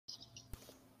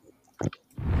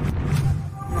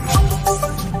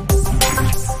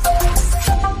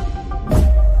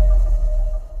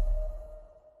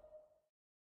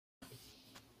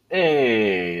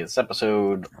It's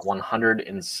episode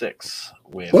 106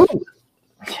 with Woo!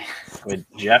 with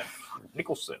Jeff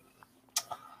Nicholson.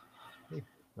 Hey,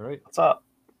 all right. What's up?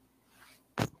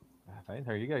 Fine.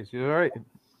 How are you guys? You all right?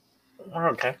 We're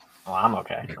okay. Well, I'm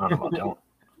okay. I don't know about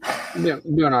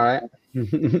Dylan. Doing all right.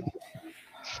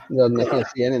 I can't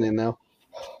see anything now.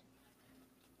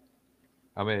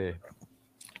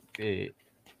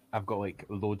 I've got like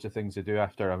loads of things to do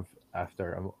after I'm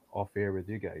off air with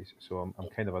you guys, so I'm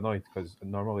kind of annoyed because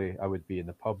normally I would be in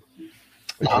the pub.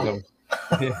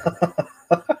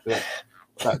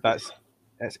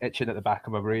 That's itching at the back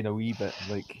of my brain a wee bit.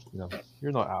 Like,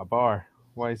 you're not at a bar.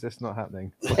 Why is this not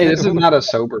happening? Hey, this is not a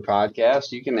sober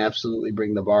podcast. You can absolutely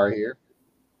bring the bar here.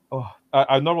 Oh,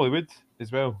 I normally would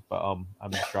as well, but I'm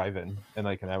driving in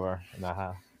like an hour and a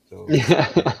half, so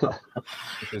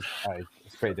it's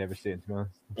pretty devastating to be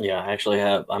honest.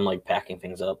 Yeah, I'm like packing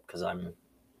things up because I'm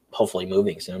hopefully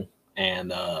moving soon,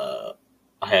 and I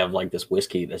have like this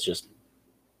whiskey that's just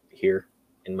here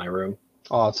in my room.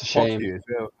 Oh, it's a shame. As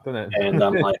well, doesn't it? And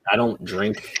I'm like, I don't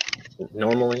drink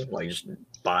normally, like just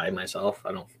by myself.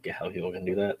 I don't get how people can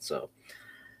do that. So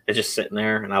it's just sitting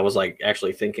there. And I was like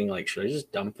actually thinking, like, should I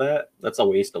just dump that? That's a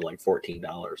waste of like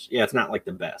 $14. Yeah, it's not like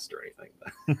the best or anything.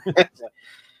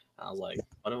 I was like,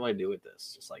 what do I do with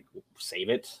this? Just like save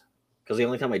it. Because the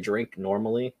only time I drink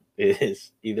normally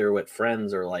is either with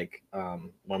friends or like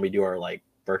when we do our like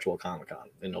virtual Comic-Con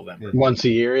in November. Once a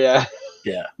year, yeah.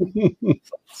 Yeah.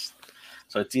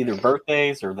 So it's either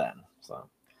birthdays or then. So I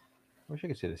wish I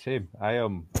could say the same. I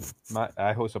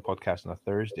host a podcast on a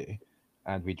Thursday,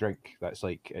 and we drink. That's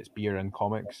like it's beer and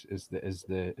comics is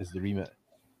the remit.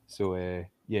 So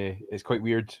yeah, it's quite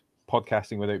weird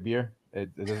podcasting without beer.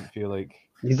 It doesn't feel like.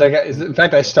 He's like, in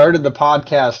fact, I started the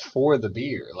podcast for the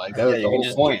beer. Like that was the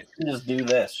whole point. You can just do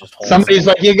this. Just hold Somebody's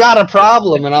like, you got a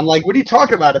problem, and I'm like, what are you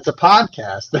talking about? It's a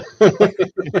podcast.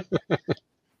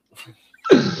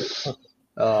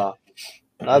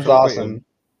 That's awesome.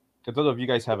 I don't know if you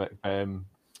guys have it.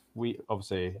 We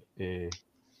obviously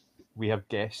we have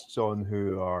guests on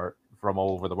who are from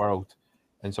all over the world,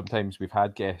 and sometimes we've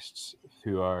had guests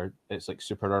who are it's like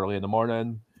super early in the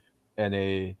morning,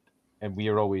 and we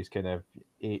are always kind of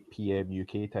 8 p.m.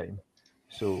 UK time,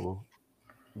 so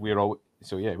we're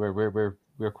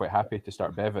quite happy to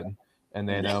start beving, and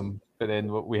then but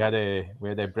then we had a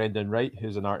Brendan Wright,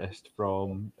 who's an artist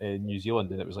from New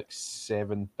Zealand, and it was like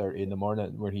 7:30 in the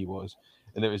morning where he was,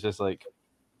 and it was just like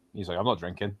he's like, I'm not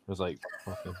drinking. I was like,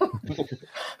 okay.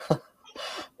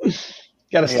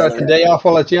 Got to start the day off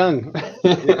while it's young.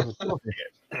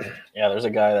 Yeah, there's a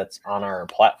guy that's on our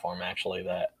platform actually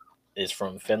that is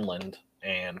from Finland,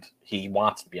 and he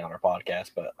wants to be on our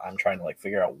podcast, but I'm trying to like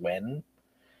figure out when.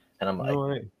 And I'm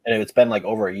like, and it's been like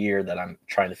over a year that I'm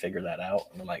trying to figure that out.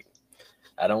 And I'm like,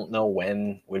 I don't know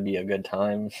when would be a good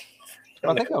time.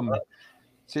 I think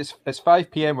it's 5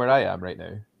 p.m. where I am right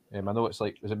now. I know it's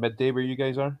like, is it midday where you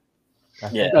guys are?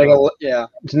 Yeah. Yeah.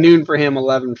 It's noon for him,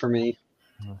 11 for me.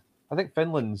 I think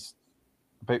Finland's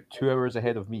about 2 hours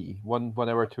ahead of me. 1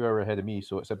 hour, 2 hour ahead of me.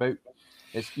 So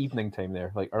it's evening time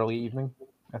there, like early evening,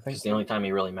 I think. The only time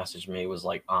he really messaged me was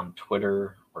like on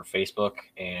Twitter or Facebook,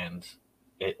 and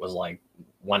it was like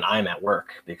when I'm at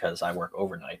work because I work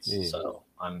overnights. Yeah. So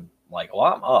I'm like,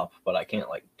 well, I'm up, but I can't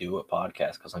like do a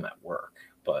podcast because I'm at work.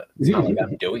 But it's not like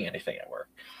I'm doing anything at work.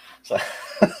 So,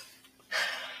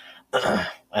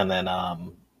 and then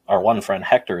our one friend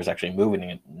Hector is actually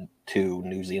moving to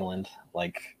New Zealand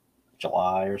like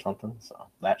July or something. So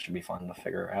that should be fun to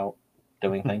figure out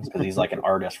doing things because he's like an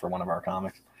artist for one of our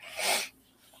comics.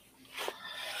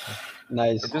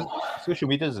 Nice. Social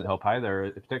media doesn't help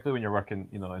either, particularly when you're working,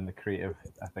 in the creative.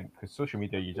 I think because social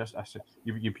media, you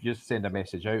just send a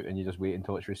message out and you just wait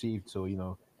until it's received. So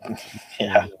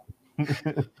Yeah.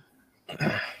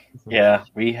 Yeah,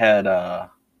 we had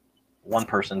one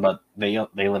person, but they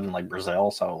live in like Brazil,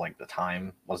 so like the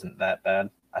time wasn't that bad.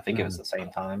 I think it was the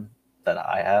same time that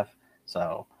I have,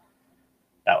 so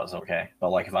that was okay. But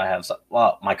like if I have,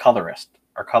 my colorist.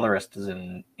 Our colorist is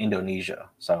in Indonesia,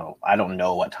 so I don't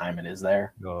know what time it is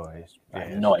there. I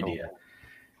have no idea.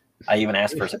 I even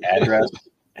asked for his address.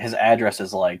 His address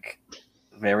is like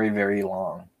very, very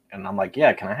long. And I'm like,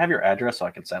 yeah, can I have your address so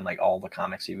I can send like all the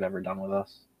comics you've ever done with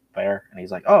us there? And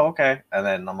he's like, oh, okay. And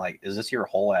then I'm like, is this your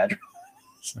whole address?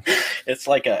 It's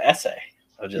like an essay.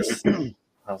 I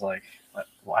was like,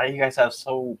 why do you guys have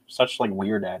such like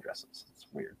weird addresses? It's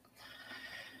weird.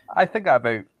 I think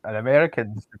about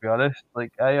Americans, to be honest.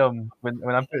 Like I when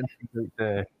I'm putting things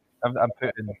out I'm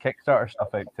putting Kickstarter stuff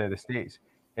out to the States.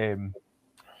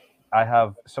 I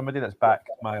have somebody that's backed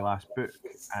my last book,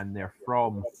 and they're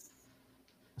from.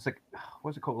 It's like,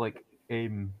 what's it called? Like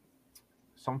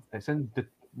It's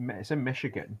in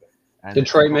Michigan. And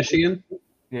Detroit, Michigan.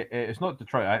 Yeah, it's not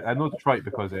Detroit. I know Detroit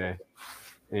because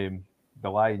the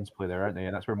Lions play there, aren't they?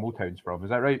 And that's where Motown's from. Is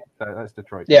that right? That's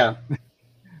Detroit. Yeah.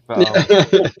 But,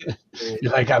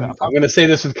 You're like, I'm going to say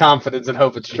this with confidence and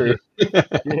hope it's true.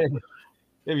 yeah.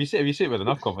 If you say it with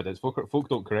enough confidence, folk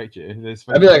don't correct you.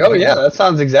 I'd be like, oh yeah, that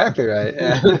sounds exactly right.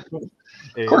 Yeah.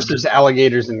 Of course, there's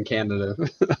alligators in Canada.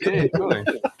 Yeah,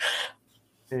 totally.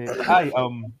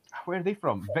 Where are they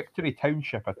from? Victory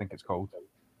Township, I think it's called.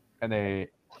 And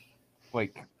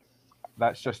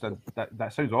that's just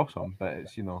that sounds awesome, but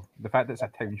it's the fact that it's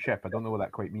a township, I don't know what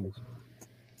that quite means.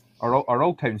 Are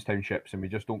all towns townships and we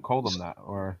just don't call them that,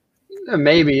 or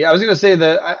maybe I was gonna say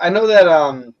that I know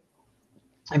that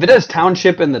if it has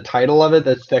township in the title of it,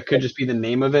 that could just be the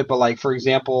name of it. But like for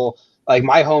example, like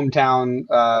my hometown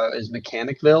is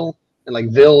Mechanicville, and like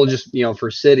Ville just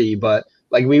for city, but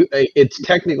like it's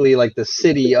technically like the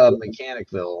city of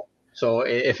Mechanicville. So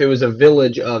if it was a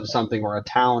village of something or a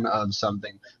town of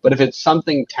something, but if it's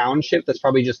something township, that's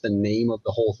probably just the name of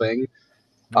the whole thing.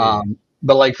 Yeah.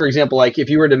 But like, for example, like if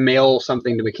you were to mail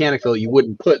something to Mechanicville, you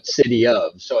wouldn't put city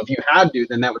of. So if you had to,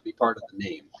 then that would be part of the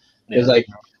name. Yeah. It's like,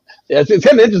 it's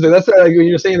kind of interesting. That's like when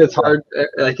you're saying it's hard,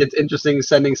 like it's interesting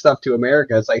sending stuff to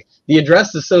America. It's like the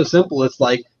address is so simple. It's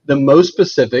like the most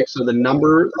specific. So the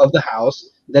number of the house,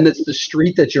 then it's the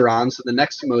street that you're on. So the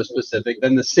next most specific,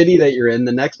 then the city that you're in,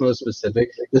 the next most specific,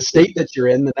 the state that you're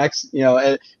in, the next,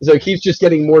 and so it keeps just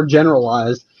getting more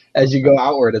generalized as you go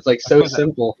outward. It's like so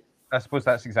simple. I suppose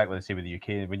that's exactly the same with the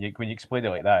UK. When you explain it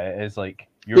like that, it is like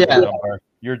your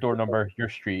door number, your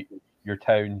street, your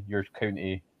town, your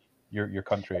county, your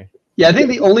country. Yeah, I think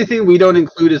the only thing we don't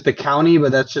include is the county,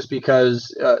 but that's just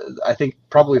because I think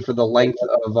probably for the length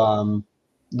of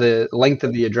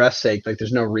the address sake, like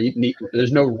there's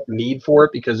no need for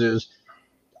it, because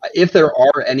if there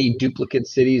are any duplicate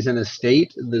cities in a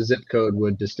state, the zip code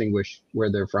would distinguish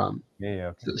where they're from. Yeah.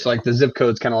 Okay. So like the zip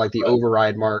code's kind of like the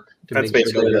override mark. That's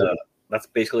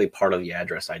basically part of the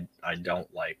address I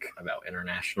don't like about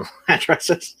international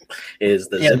addresses is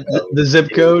the zip code. The zip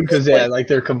code, because like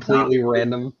they're completely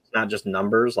random. Not just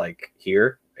numbers like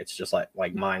here. It's just like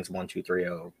mine's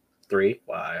 12303.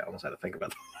 Well, I almost had to think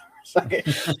about that.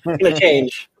 It's gonna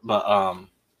change, but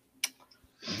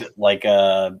like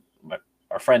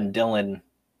our friend Dylan,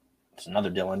 it's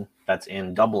another Dylan that's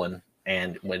in Dublin,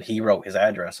 and when he wrote his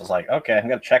address, I was like, okay, I'm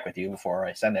gonna check with you before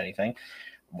I send anything.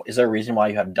 Is there a reason why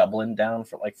you have Dublin down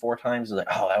for like 4 times? He's like,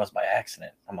 oh, that was by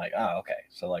accident. I'm like, oh, okay.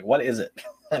 So like, what is it?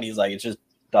 And he's like, it's just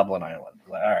Dublin, Ireland.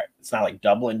 I'm like, all right, it's not like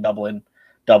Dublin,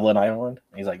 Ireland.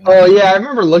 And he's like, no. Oh yeah, I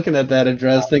remember looking at that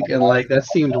address thinking like that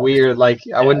seemed weird. Like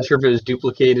I wasn't sure if it was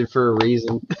duplicated for a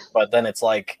reason. But then it's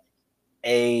like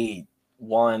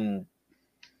A1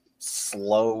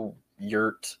 slow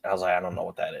yurt. I was like, I don't know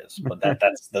what that is, but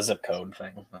that's the zip code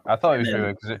thing. I thought it was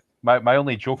weird because my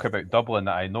only joke about Dublin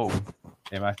that I know,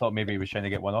 I thought maybe he was trying to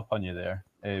get one up on you there,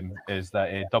 is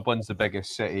that Dublin's the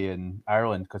biggest city in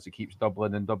Ireland because it keeps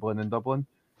Dublin and Dublin and Dublin.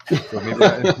 So maybe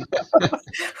that is...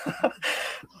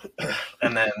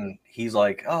 And then he's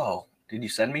like, oh, did you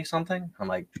send me something? I'm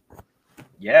like,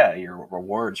 yeah, your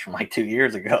rewards from like 2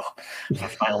 years ago are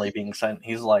finally being sent.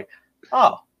 He's like,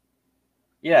 oh,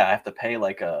 yeah, I have to pay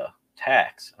like a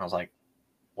tax. And I was like,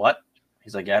 what?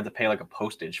 He's like, yeah, I have to pay like a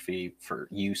postage fee for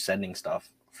you sending stuff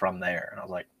from there. And I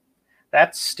was like,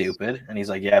 that's stupid. And he's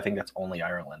like, yeah, I think that's only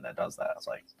Ireland that does that. I was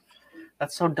like,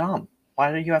 that's so dumb.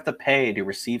 Why do you have to pay to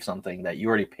receive something that you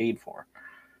already paid for?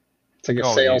 It's like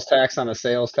a sales tax on a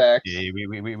sales tax. Yeah,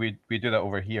 we do that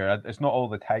over here. It's not all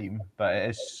the time, but it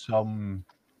is some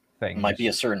things. It might be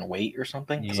a certain weight or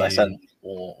something. Because I sent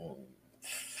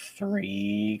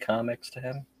 3 comics to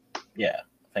him. Yeah,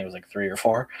 I think it was like 3 or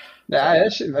 4. Yeah, I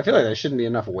feel like there shouldn't be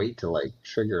enough weight to like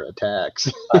trigger a tax.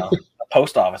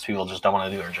 Post office people just don't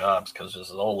want to do their jobs because there's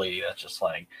this old lady that's just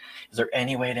like, is there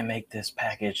any way to make this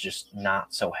package just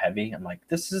not so heavy? I'm like,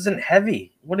 this isn't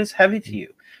heavy. What is heavy to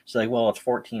you? She's like, well, it's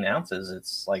 14 ounces.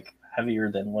 It's like heavier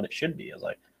than what it should be. I was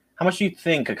like, how much do you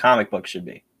think a comic book should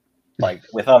be? Like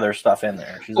with other stuff in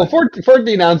there. She's well, like,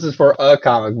 14 ounces for a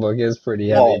comic book is pretty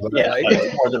heavy. Well, but yeah, but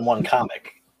it's more than one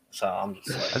comic. So I'm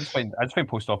just like, I just find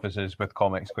post offices with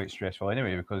comics quite stressful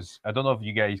anyway, because I don't know if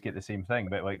you guys get the same thing,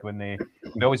 but like when they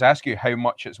always ask you how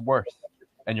much it's worth,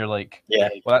 and you're like, yeah,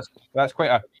 well that's quite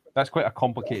a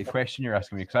complicated question you're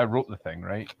asking me because I wrote the thing,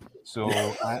 right? So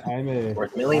I'm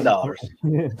worth $1 million.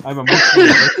 I'm a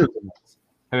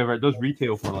however, it does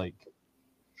retail for like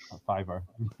 $5.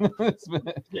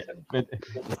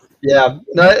 Yeah,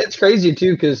 no, it's crazy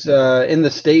too because in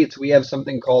the States we have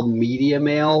something called media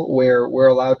mail where we're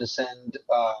allowed to send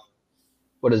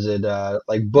what is it,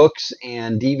 like books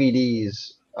and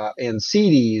DVDs and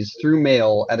CDs through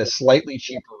mail at a slightly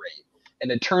cheaper rate.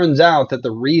 And it turns out that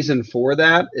the reason for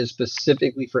that is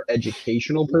specifically for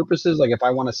educational purposes. Like if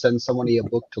I want to send somebody a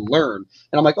book to learn,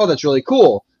 and I'm like, oh, that's really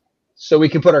cool. So we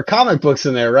can put our comic books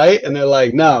in there, right? And they're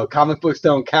like, no, comic books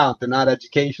don't count. They're not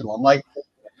educational. I'm like,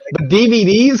 but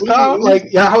DVDs count? Like,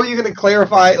 yeah, how are you going to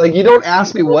clarify? Like, you don't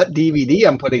ask me what DVD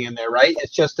I'm putting in there, right?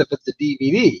 It's just if it's a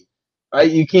DVD, right?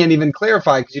 You can't even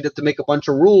clarify because you'd have to make a bunch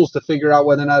of rules to figure out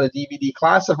whether or not a DVD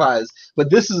classifies.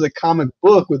 But this is a comic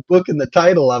book with book in the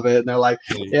title of it. And they're like,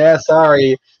 yeah,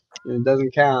 sorry, it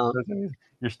doesn't count.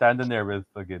 You're standing there with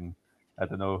fucking, I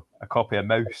don't know, a copy of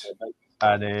Mouse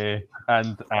and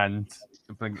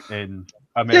in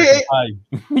American Pie.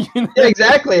 Yeah,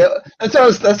 exactly. That's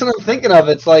what I'm thinking of.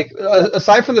 It's like,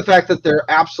 aside from the fact that there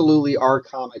absolutely are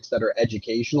comics that are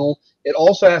educational, it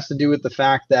also has to do with the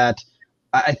fact that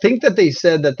I think that they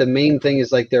said that the main thing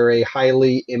is like they're a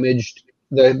highly imaged.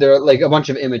 They're like a bunch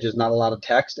of images, not a lot of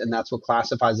text, and that's what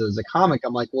classifies it as a comic.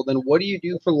 I'm like, well, then what do you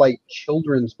do for like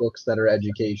children's books that are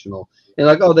educational? And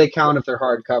like, oh, they count if they're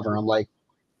hardcover. I'm like,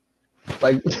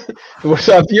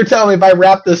 so if you're telling me if I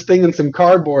wrap this thing in some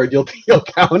cardboard, you'll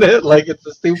count it? Like, it's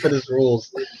the stupidest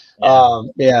rules.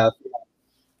 Yeah.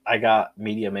 I got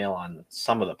media mail on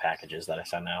some of the packages that I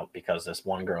sent out because this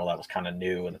one girl that was kind of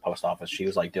new in the post office, she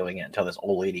was like doing it until this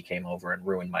old lady came over and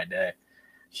ruined my day.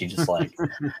 She just like,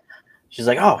 she's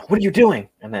like, oh, what are you doing?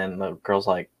 And then the girl's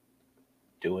like,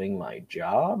 doing my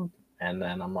job? And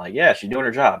then I'm like, yeah, she's doing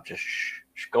her job. Just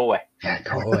go away. Yeah,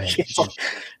 go away. she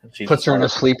puts her in a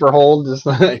sleeper hold. Just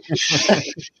like she's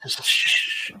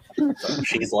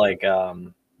like,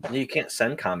 you can't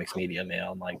send comics media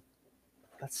mail. I'm like,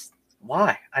 that's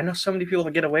why. I know so many people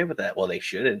that get away with that. Well, they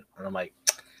shouldn't. And I'm like,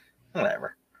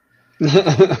 whatever.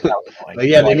 But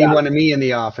yeah, they need one of me in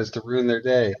the office to ruin their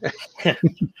day.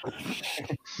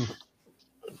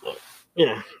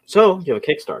 Yeah. So you have a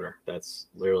Kickstarter that's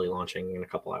literally launching in a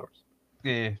couple hours.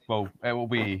 Yeah, well, it will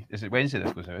be. Is it Wednesday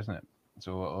this goes out, isn't it?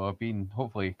 So it'll have been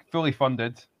hopefully fully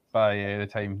funded by the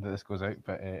time that this goes out.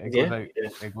 But it goes out. Yeah.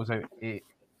 It goes out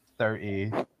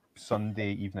 8:30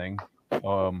 Sunday evening.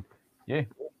 Yeah.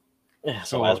 Yeah.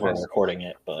 So as we're recording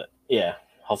it, but yeah,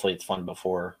 hopefully it's fun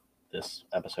before this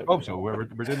episode. Oh, so we're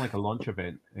doing like a launch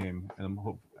event, and I'm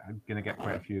gonna get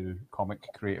quite a few comic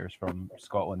creators from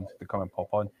Scotland to come and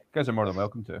pop on. You guys are more than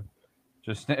welcome to.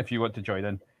 Just if you want to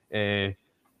join in.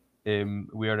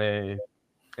 We're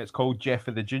it's called Jeff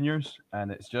of the Juniors,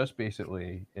 and it's just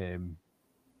basically I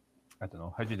don't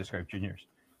know, how do you describe juniors?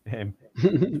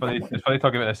 It's funny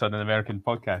talking about this on an American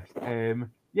podcast.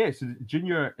 Yeah, so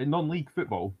junior non-league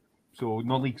football, so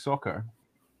non-league soccer.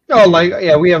 Oh, like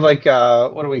yeah, we have like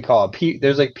what do we call it?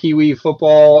 There's like Pee-wee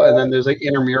football, and then there's like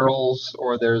intramurals,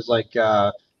 or there's like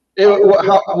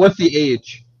what's the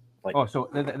age? Like, oh, so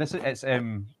this is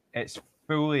it's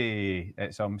fully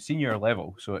it's senior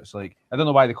level, so it's like I don't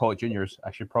know why they call it juniors.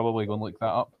 I should probably go and look that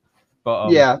up.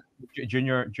 But yeah,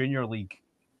 junior league.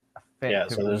 Yeah,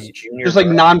 so there's junior. Just like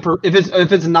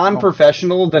if it's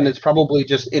non-professional, then it's probably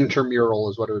just intramural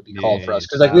is what it would be called for us.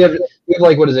 Because like we have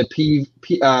like what is it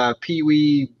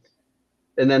Pee-wee,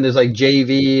 and then there's like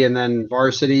JV and then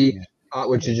varsity.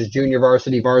 Which is just junior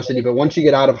varsity. But once you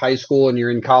get out of high school and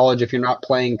you're in college, if you're not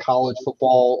playing college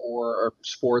football or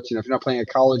sports, if you're not playing a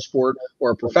college sport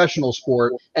or a professional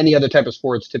sport, any other type of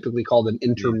sport is typically called an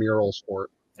intramural sport.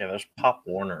 Yeah, there's Pop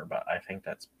Warner, but I think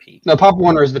that's Pete. No, Pop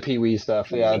Warner is the Pee-wee stuff.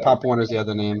 Yeah, Pop Warner is the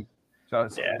other name. So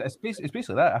it's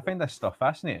basically that. I find this stuff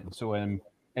fascinating. So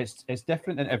it's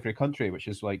different in every country, which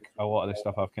is like a lot of the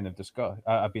stuff I've kind of discussed.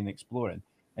 I've been exploring.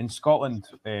 In Scotland,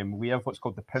 we have what's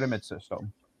called the pyramid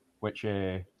system, which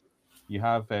you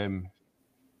have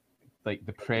like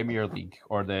the Premier League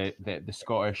or the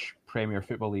Scottish Premier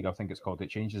Football League, I think it's called. It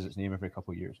changes its name every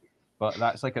couple of years. But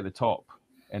that's like at the top,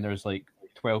 and there's like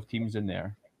 12 teams in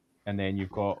there. And then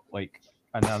you've got like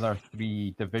another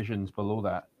 3 divisions below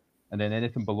that. And then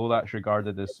anything below that's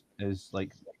regarded as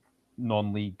like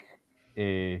non-league.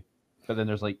 But then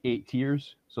there's like 8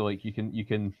 tiers. So like you can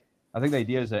I think the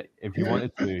idea is that if you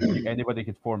wanted to, anybody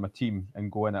could form a team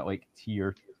and go in at like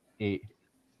tier 8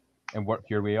 and work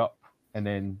your way up. And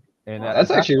then that's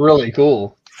actually really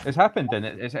cool. It's happened, and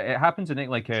it happens in it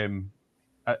like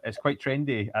it's quite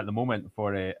trendy at the moment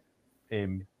for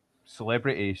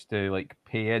celebrities to like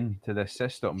pay into this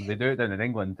system. They do it down in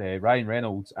England. Ryan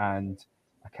Reynolds and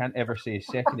I can't ever say his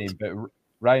second name, but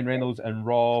Ryan Reynolds and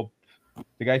Rob,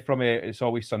 the guy from It's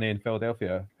Always Sunny in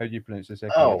Philadelphia. How do you pronounce his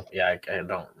second name? Yeah, I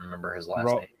don't remember his last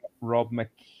name. Rob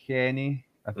McKenney,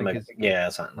 I think.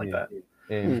 Something like that.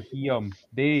 They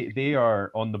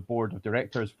are on the board of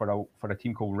directors for a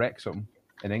team called Wrexham,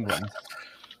 in England.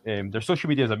 Their social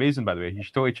media is amazing, by the way. You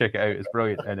should totally check it out. It's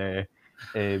brilliant.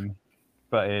 And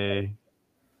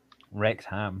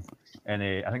Wrexham, and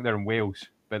I think they're in Wales,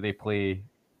 but they play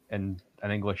in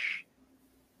an English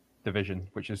division,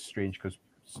 which is strange because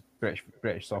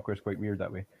British soccer is quite weird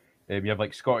that way. You have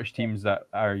like Scottish teams that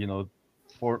are,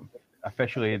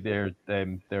 officially their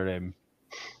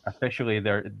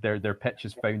pitch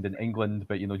is found in England,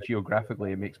 but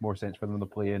geographically it makes more sense for them to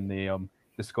play in the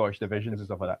Scottish divisions and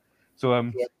stuff like that. So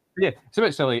yeah, it's a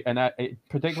bit silly, and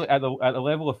particularly at the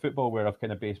level of football where I've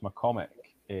kind of based my comic,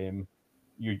 it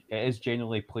is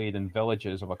generally played in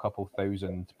villages of a couple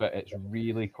thousand, but it's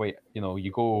really quite,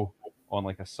 you go on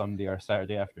like a Sunday or a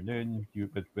Saturday afternoon,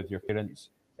 with your parents.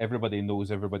 Everybody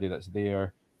knows everybody that's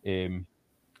there.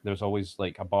 There's always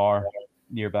like a bar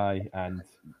nearby, and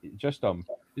it's just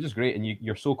great. And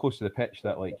you're so close to the pitch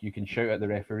that like you can shout at the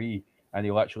referee, and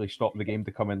he'll actually stop the game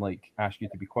to come and like ask you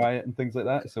to be quiet and things like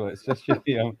that. So it's just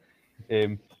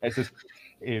it's just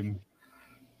and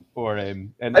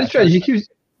I just tried.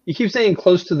 You keep saying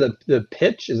close to the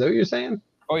pitch. Is that what you're saying?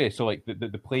 Oh yeah, so like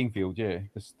the playing field, yeah.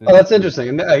 That's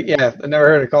interesting. Yeah, I never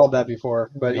heard it called that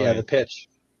before. But yeah, the pitch.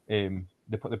 You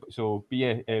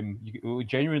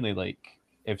genuinely, like,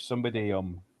 if somebody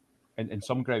in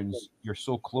some grounds you're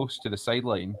so close to the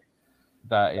sideline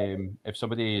that if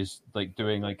somebody is like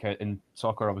doing like in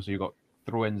soccer, obviously you've got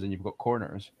throw-ins and you've got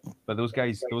corners, but those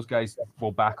guys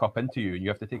will back up into you, and you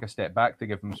have to take a step back to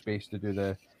give them space to do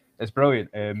the. It's brilliant.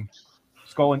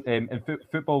 Scotland and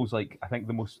football's like, I think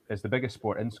it's the biggest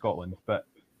sport in Scotland, but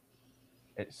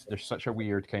there's such a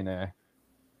weird kind of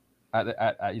at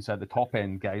the top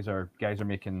end, guys are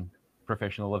making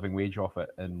professional living wage off it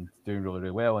and doing really,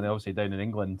 really well, and obviously down in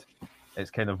England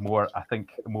it's kind of more, I think,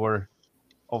 more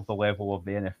of the level of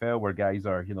the NFL where guys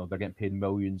are, they're getting paid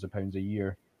millions of pounds a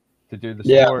year to do the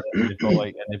sport, and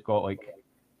they've got like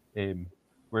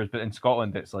whereas but in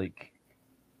Scotland it's like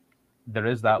there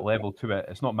is that level to it.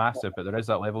 It's not massive, but there is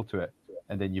that level to it.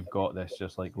 And then you've got this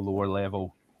just like lower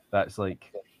level that's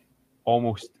like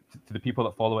almost to the people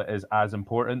that follow it is as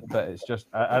important. But it's just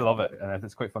I love it, and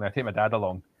it's quite funny. I take my dad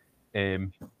along,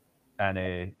 and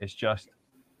it's just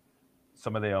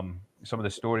some of the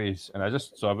stories. And I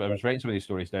was writing some of these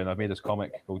stories down. I've made this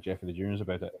comic called Jeffy the Juniors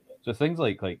about it. So things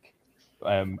like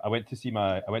I went to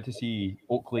see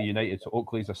Oakley United. So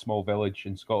Oakley's a small village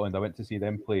in Scotland. I went to see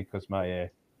them play because my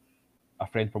a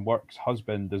friend from work's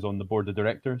husband is on the board of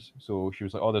directors. So she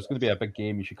was like, "Oh, there's going to be a big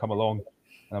game. You should come along."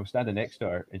 And I was standing next to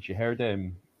her, and she heard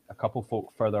a couple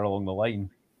folk further along the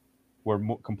line were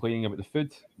complaining about the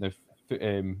food,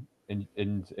 and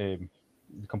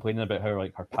complaining about how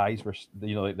like her pies were,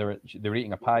 like they were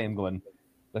eating a pie and going,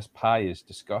 "This pie is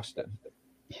disgusting."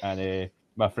 And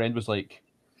my friend was like,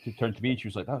 she turned to me and she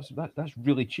was like, "That's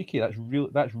really cheeky. That's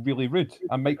really rude.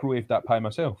 I microwaved that pie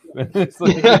myself." It's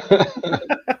like,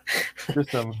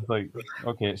 just like,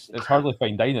 okay, it's hardly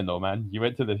fine dining though, man. You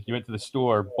went to the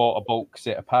store, bought a bulk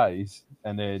set of pies,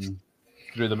 and then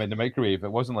threw them in the microwave.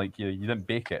 It wasn't like you didn't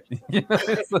bake it.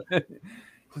 It's like,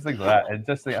 just things like that, and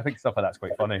just I think stuff like that's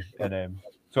quite funny. And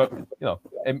so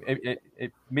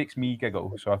it makes me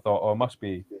giggle. So I thought, oh, it must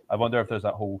be. I wonder if there's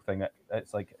that whole thing.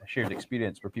 It's like a shared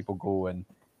experience where people go and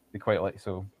they quite like.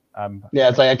 So yeah,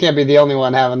 it's like I can't be the only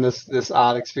one having this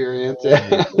odd experience.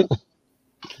 Yeah.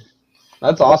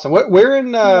 That's awesome. Where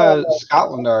in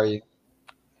Scotland are you?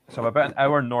 So I'm about an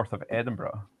hour north of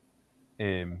Edinburgh,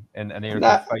 in an area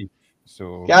called Fife.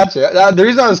 So gotcha. The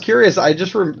reason I was curious, I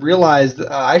just realized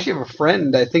I actually have a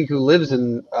friend I think who lives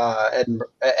in Edinburgh.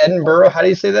 Edinburgh. How do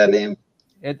you say that name?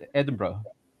 Edinburgh.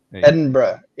 Yeah.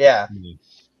 Edinburgh. Yeah. Mm-hmm.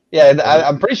 Yeah,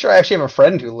 I'm pretty sure I actually have a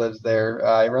friend who lives there.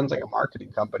 He runs like a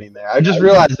marketing company there. I just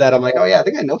realized that. I'm like, oh yeah, I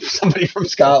think I know somebody from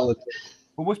Scotland.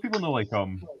 Well, most people know it's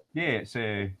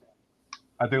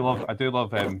I do love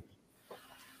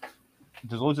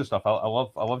there's loads of stuff. I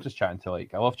love just chatting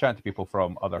to people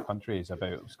from other countries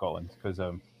about Scotland because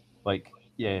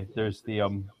there's the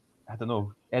I don't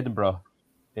know, Edinburgh,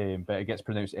 but it gets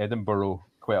pronounced Edinburgh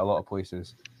quite a lot of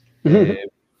places.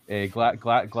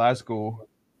 Glasgow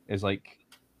is like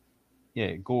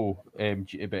go,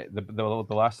 but the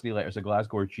last three letters of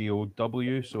Glasgow are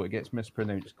GOW, so it gets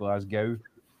mispronounced Glasgow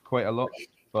quite a lot,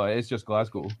 but it is just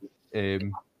Glasgow.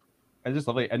 I just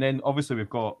love it. And then obviously we've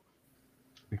got,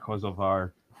 because of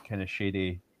our kind of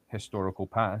shady historical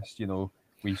past,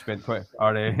 we spent quite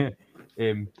the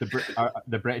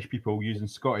British people using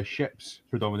Scottish ships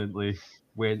predominantly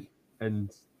went and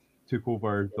took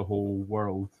over the whole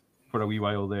world for a wee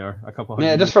while there. A couple.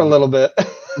 Yeah, just for a little bit.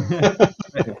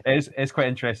 It's quite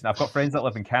interesting. I've got friends that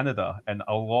live in Canada, and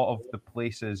a lot of the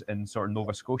places in sort of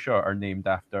Nova Scotia are named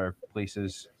after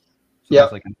places So Yeah.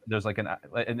 there's like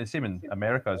and the same in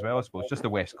America as well, I suppose. Just the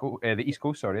West Coast, the East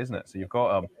Coast, sorry, isn't it? So you've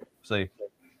got say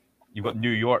you've got New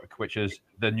York, which is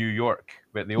the New York,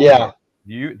 but the old Yeah.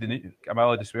 York. Am I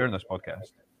allowed to swear in this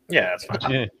podcast? Yeah, that's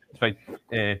fine. Yeah, it's fine.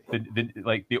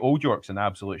 The old York's an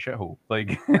absolute shithole.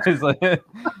 Like it's like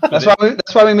that's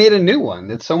why we made a new one.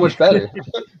 It's so much better.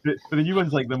 but the new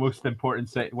one's like the most important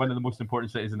city, one of the most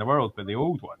important cities in the world. But the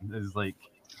old one is like,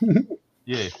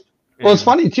 yeah. Well, it's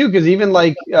funny too because even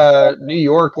like New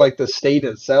York, like the state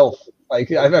itself,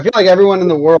 like I feel like everyone in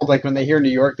the world, like when they hear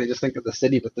New York, they just think of the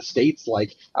city, but the state's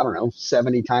like I don't know,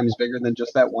 70 times bigger than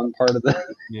just that one part of the,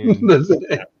 the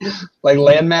city, like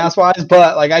landmass wise.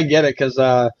 But like I get it because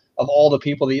of all the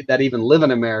people that even live in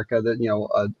America, that you know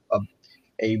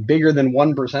a bigger than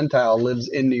 1% lives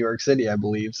in New York City, I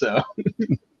believe. So.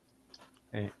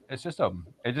 It's just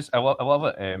I love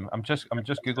it. I'm just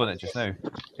googling it just now.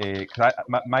 Cause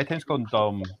my town's called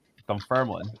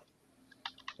Dunfermline.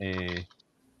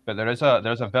 But there's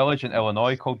a village in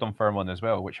Illinois called Dunfermline as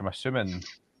well, which I'm assuming.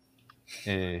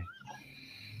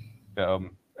 But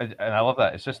and I love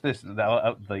that. It's just this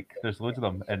like there's loads of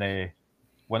them, and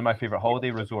one of my favorite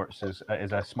holiday resorts is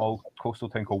a small coastal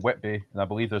town called Whitby, and I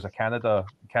believe there's a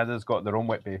Canada's got their own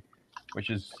Whitby, which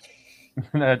is.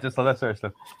 I just love that sort of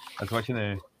stuff. I was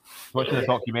watching a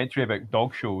documentary about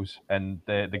dog shows, and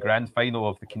the grand final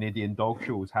of the Canadian dog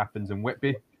shows happens in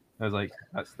Whitby. I was like,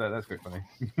 that's quite funny.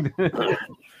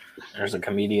 There's a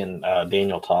comedian,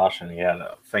 Daniel Tosh, and he had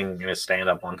a thing in his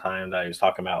stand-up one time that he was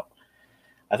talking about.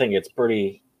 I think it's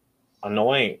pretty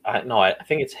annoying. I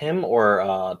think it's him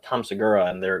or Tom Segura,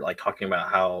 and they're like talking about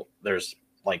how there's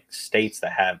like states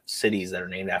that have cities that are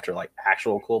named after like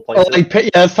actual cool places. Oh,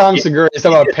 like that's Tom Segura. He's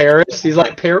talking about Paris. He's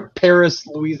like Paris,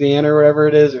 Louisiana, or whatever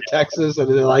it is, or Texas, and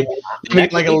they're like,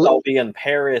 I'll be in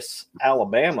Paris,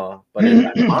 Alabama, but in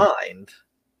my mind,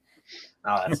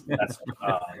 that's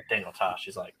Daniel Tosh.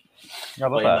 He's like,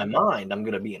 but in my mind, I'm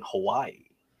gonna be in Hawaii.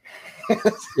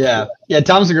 yeah.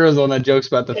 Tom Segura is the one that jokes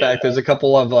about the fact there's a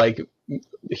couple of like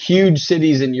huge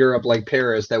cities in Europe, like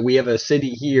Paris, that we have a city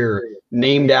here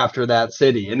named after that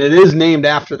city, and it is named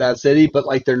after that city, but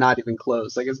like they're not even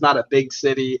close. Like it's not a big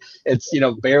city. It's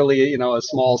barely a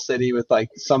small city with like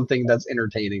something that's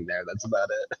entertaining there. That's about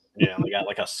it. Yeah, they got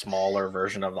like a smaller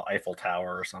version of the Eiffel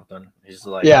Tower or something. He's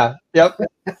like, yep.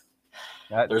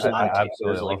 There's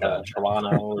like a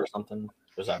Toronto or something.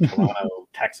 There's a Toronto,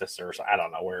 Texas, or I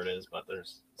don't know where it is, but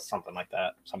there's something like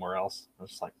that somewhere else. I'm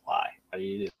just like, why? How do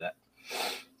you do that?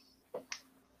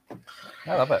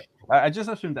 I love it. I just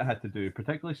assumed it had to do,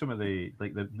 particularly some of the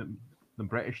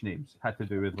British names had to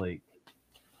do with like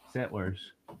settlers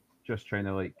just trying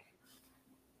to like.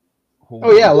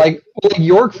 Like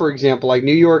York, for example, like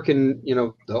New York and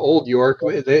the old York.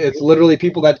 It's literally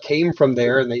people that came from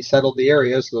there and they settled the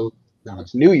area, so now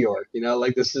it's New York.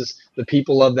 Like this is the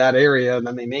people of that area, and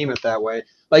then they name it that way.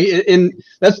 Like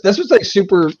that's what's like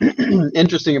super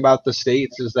interesting about the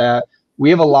States is that we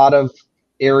have a lot of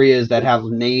areas that have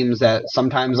names that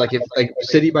sometimes like if like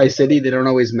city by city they don't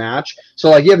always match. So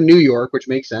like you have New York, which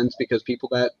makes sense because people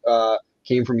that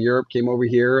came from Europe came over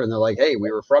here and they're like, hey,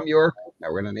 we were from York, now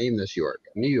we're gonna name this York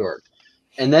New York.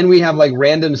 And then we have like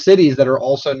random cities that are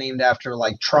also named after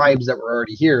like tribes that were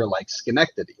already here, like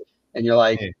Schenectady, and you're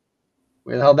like,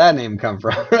 where the hell did that name come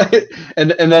from? Right?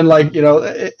 And then like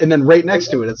and then right next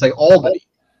to it it's like Albany.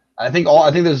 I think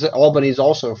there's Albany's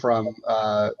also from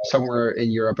somewhere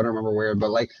in Europe. I don't remember where, but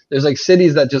like there's like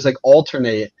cities that just like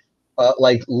alternate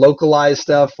like localized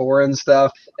stuff, foreign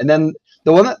stuff. And then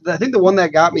the one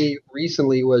that got me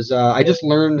recently was I just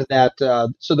learned that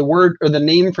so the word or the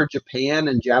name for Japan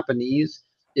in Japanese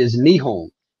is Nihon,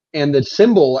 and the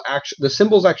symbols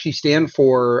actually stand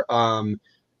for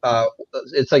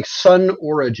it's like sun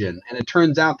origin, and it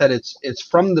turns out that it's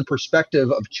from the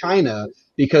perspective of China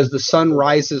because the sun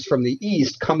rises from the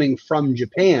east coming from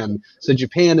Japan, so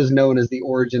Japan is known as the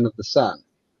origin of the sun,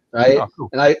 right? Oh, cool.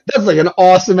 And that's like an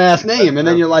awesome ass name, and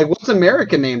then you're like, what's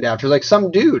America named after? Like some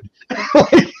dude.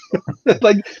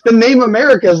 Like the name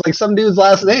America is like some dude's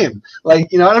last name,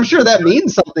 like and I'm sure that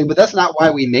means something, but that's not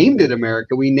why we named it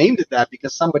America. We named it that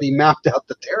because somebody mapped out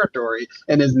the territory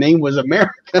and his name was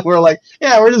America. We're like,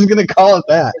 yeah, we're just gonna call it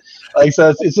that. Like,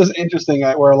 so it's just interesting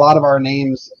where a lot of our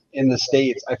names in the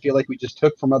States, I feel like we just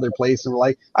took from other places, and we're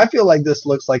like, I feel like this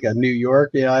looks like a New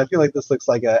York, I feel like this looks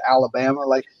like a Alabama,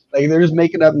 like they're just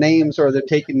making up names or they're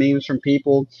taking names from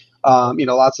people.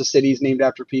 Lots of cities named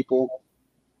after people.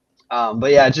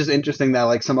 But yeah, it's just interesting that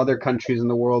like some other countries in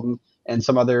the world and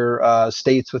some other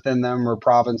states within them or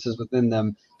provinces within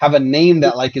them have a name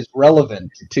that like is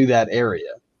relevant to that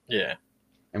area. Yeah.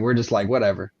 And we're just like,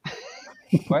 whatever.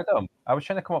 I was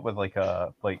trying to come up with like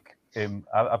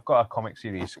I've got a comic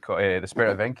series called The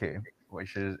Spirit of Enki,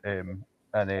 which is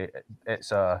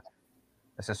it's a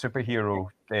superhero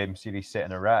series set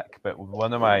in Iraq. But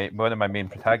one of my main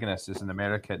protagonists is an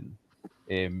American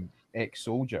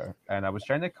ex-soldier, and I was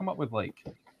trying to come up with like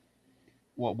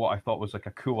what I thought was like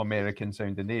a cool American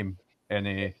sounding name,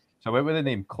 and so I went with the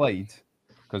name Clyde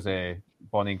because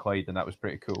Bonnie and Clyde, and that was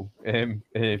pretty cool.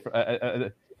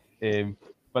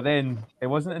 But then it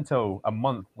wasn't until a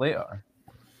month later,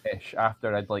 ish,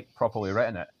 after I'd like properly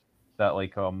written it, that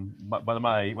like one of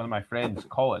my friends,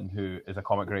 Colin, who is a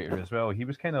comic writer as well, he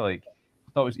was kind of like,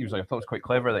 I thought it was quite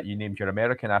clever that you named your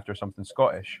American after something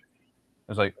Scottish.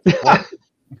 I was like, what?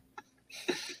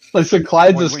 Like, so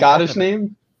Clyde's a Scottish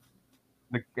name?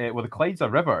 The Clyde's a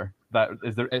river that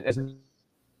is there.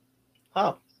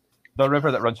 Oh, the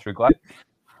river that runs through Glasgow.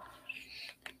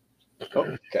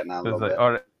 Oh, getting out a little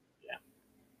bit.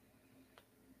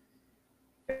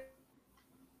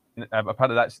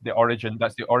 Apparently, that's the origin.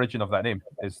 That's the origin of that name.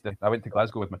 I went to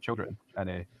Glasgow with my children,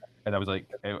 and I was like,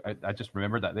 I just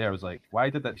remembered that there. I was like, why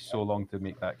did that take so long to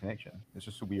make that connection? It's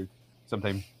just so weird.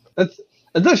 Sometimes That's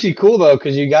actually cool though,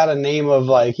 because you got a name of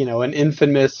like an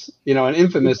infamous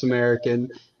American,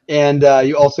 and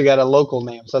you also got a local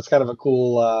name, so that's kind of a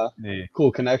cool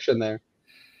cool connection there.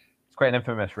 It's quite an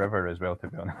infamous river as well, to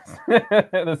be honest.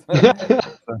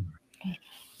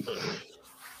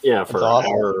 yeah.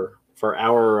 Awesome. For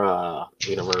our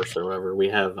universe or whatever, we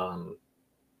have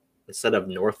instead of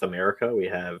North America, we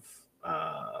have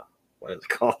what is it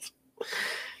called?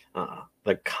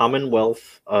 The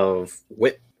Commonwealth of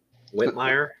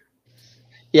Whitmire.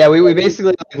 Yeah, we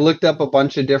basically looked up a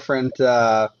bunch of different.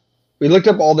 We looked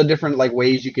up all the different like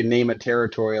ways you can name a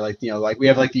territory. Like like we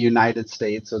have like the United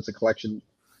States, so it's a collection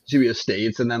of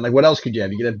states, and then like what else could you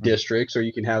have? You could have districts, or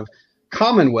you can have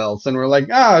commonwealths, and we're like,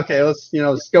 okay, let's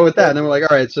go with that. And then we're like,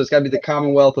 all right, so it's got to be the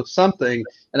Commonwealth of something.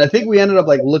 And I think we ended up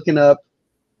like looking up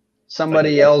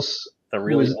somebody else. The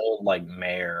really old like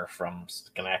mayor from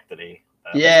Schenectady.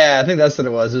 Yeah, I think that's what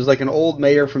it was. It was like an old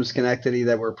mayor from Schenectady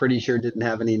that we're pretty sure didn't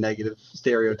have any negative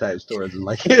stereotypes towards him.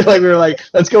 Like, like we were like,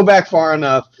 let's go back far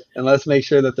enough and let's make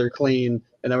sure that they're clean.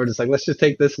 And then we're just like, let's just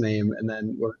take this name, and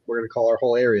then we're gonna call our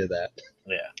whole area that.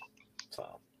 Yeah.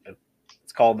 So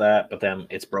it's called that, but then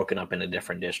it's broken up into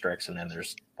different districts, and then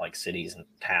there's like cities and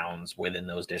towns within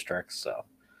those districts. So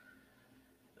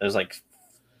there's like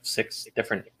 4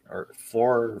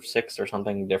 or 6 or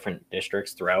something different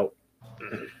districts throughout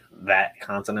that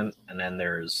continent, and then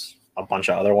there's a bunch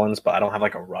of other ones, but I don't have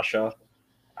like a Russia.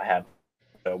 I have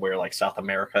where like South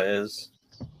America is,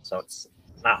 so it's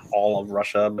not all of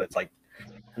Russia, but it's like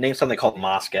name something called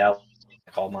Moscow.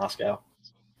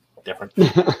 Different.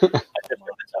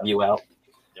 You out.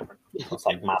 Different. It's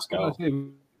like Moscow.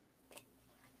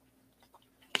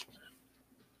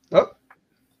 Oh,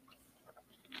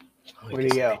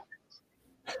 where'd he go?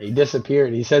 He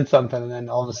disappeared. He said something, and then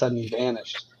all of a sudden he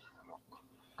vanished.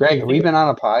 Greg, have we been on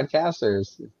a podcast, or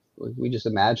is we just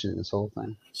imagining this whole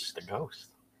thing? It's just a ghost.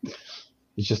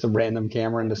 It's just a random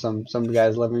camera into some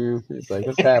guy's living room. It's like,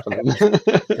 what's happening?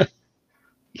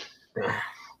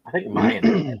 I think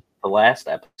the last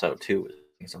episode too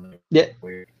was something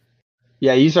weird.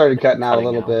 Yeah, you started cutting out a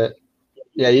little bit.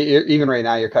 Yeah, even right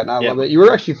now you're cutting out a little bit. You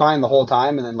were actually fine the whole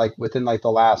time, and then like within like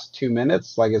the last 2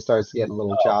 minutes, like it starts getting a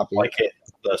little choppy. Like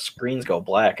the screens go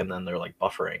black, and then they're like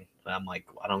buffering. And I'm like,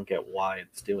 I don't get why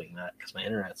it's doing that because my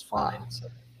internet's fine. So,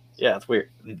 yeah, it's weird.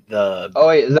 Oh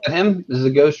wait, is that him? Is the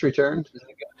ghost returned?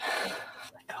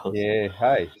 Yeah.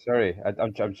 Hi. Sorry,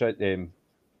 I'm trying.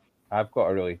 I've got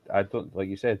a really. I don't like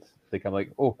you said. Like I'm like,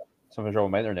 oh, something's wrong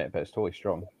with my internet, but it's totally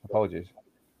strong. Apologies.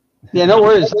 Yeah, no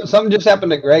worries. Something just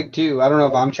happened to Greg too. I don't know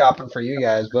if I'm chopping for you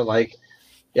guys, but like,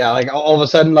 yeah, like all of a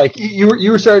sudden, like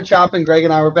you started chopping, Greg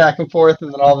and I were back and forth,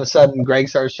 and then all of a sudden, Greg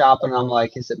starts chopping. And I'm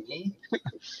like, is it me?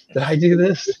 Did I do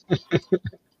this?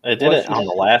 I did it on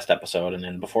the last episode, and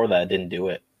then before that, I didn't do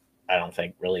it. I don't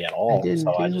think really at all.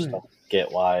 So I just don't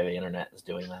get why the internet is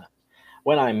doing that.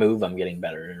 When I move, I'm getting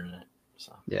better internet.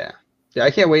 So yeah, I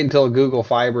can't wait until Google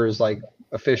Fiber is like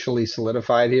officially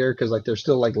solidified here, because like they're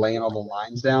still like laying all the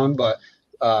lines down, but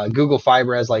Google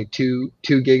Fiber has like 2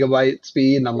 gigabyte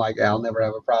speed, and I'm like, I'll never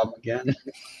have a problem again.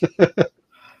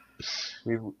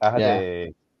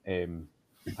 I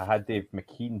had Dave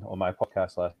McKean on my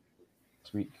podcast last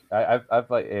week. I've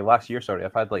like last year, sorry,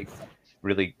 I've had like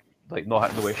really like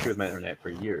not had no issue with my internet for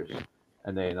years,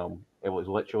 and then it was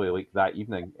literally like that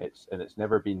evening. It's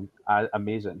never been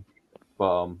amazing, but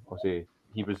I'll say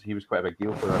he was quite a big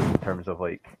deal for us in terms of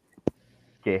like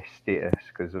guest status,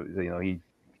 because he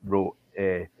wrote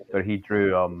or he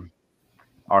drew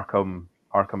Arkham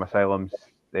Asylum's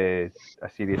a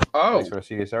serious for a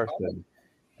Serious Earth,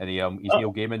 and he's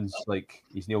Neil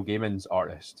Gaiman's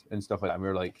artist and stuff like that. And we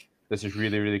were like, this is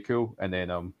really, really cool. And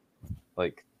then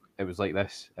like it was like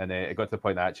this, and it got to the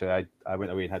point that actually I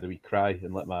went away and had a wee cry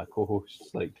and let my co-hosts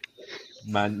like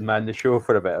man the show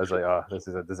for a bit. I was like, oh, this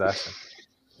is a disaster.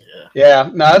 Yeah,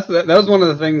 no, that was one of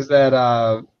the things that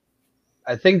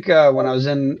I think when I was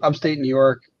in upstate New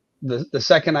York, the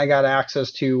second I got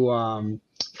access to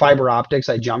fiber optics,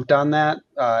 I jumped on that,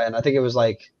 and I think it was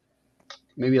like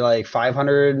maybe like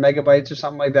 500 megabytes or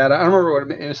something like that. I don't remember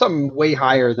what it was, something way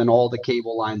higher than all the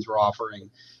cable lines were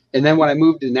offering. And then when I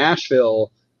moved to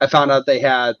Nashville, I found out they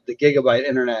had the gigabyte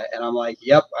internet, and I'm like,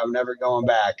 yep, I'm never going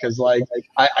back, because like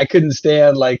I couldn't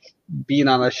stand like being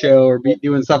on a show or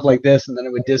doing stuff like this, and then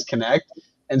it would disconnect.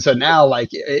 And so now, like,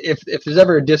 if there's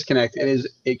ever a disconnect, it is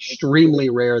extremely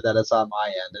rare that it's on my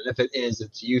end. And if it is,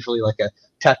 it's usually like a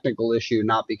technical issue,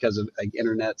 not because of like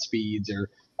internet speeds or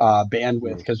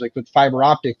bandwidth. Because like with fiber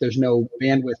optic, there's no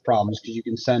bandwidth problems because you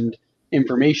can send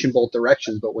information both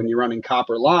directions. But when you're running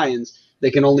copper lines, they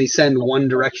can only send one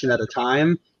direction at a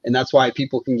time. And that's why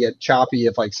people can get choppy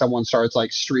if like someone starts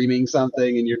like streaming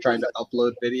something and you're trying to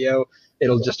upload video,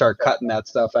 it'll just start cutting that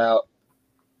stuff out.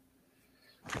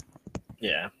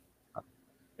 Yeah.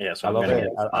 Yeah. So I love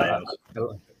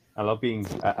being,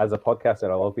 as a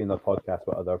podcaster, I love being a podcast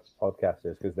with other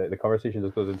podcasters because the conversation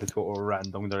just goes into total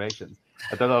random directions.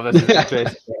 I don't know if this is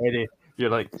interesting, Eddie. You're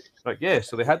like, yeah,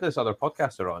 so they had this other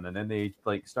podcaster on, and then they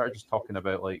like started just talking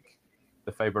about like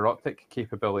the fiber optic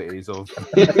capabilities of.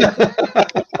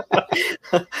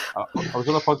 I was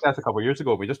on a podcast a couple of years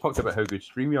ago. We just talked about how good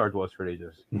StreamYard was for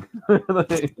ages.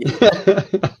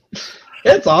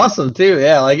 It's awesome too.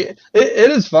 Yeah, like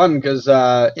it is fun because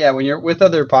when you're with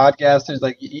other podcasters,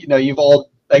 like you've all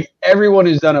like everyone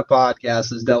who's done a podcast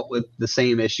has dealt with the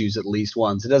same issues at least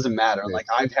once. It doesn't matter. Like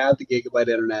I've had the gigabyte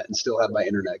internet and still have my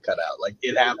internet cut out. Like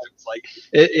it happens. Like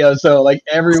so like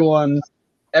everyone's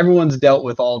dealt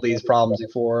with all these problems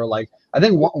before. Like I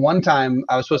think one time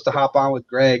I was supposed to hop on with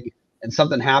Greg, and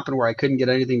something happened where I couldn't get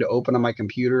anything to open on my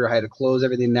computer. I had to close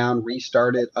everything down,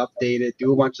 restart it, update it,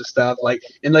 do a bunch of stuff. Like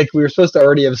we were supposed to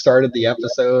already have started the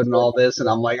episode and all this. And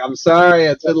I'm like, I'm sorry.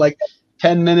 It's been like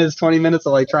 10 minutes, 20 minutes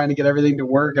of like trying to get everything to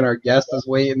work, and our guest is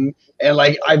waiting. And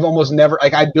like, I've almost never,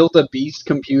 like I built a beast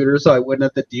computer so I wouldn't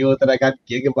have to deal with it. I got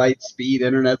gigabyte speed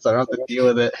internet, so I don't have to deal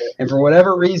with it. And for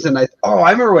whatever reason, I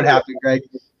remember what happened, Greg.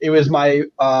 It was my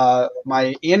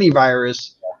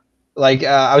antivirus. Like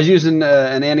I was using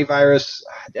an antivirus,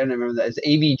 I don't remember that, it's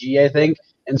AVG, I think,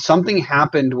 and something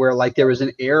happened where like there was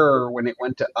an error when it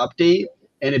went to update,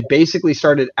 and it basically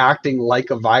started acting like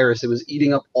a virus. It was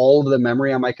eating up all of the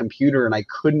memory on my computer, and I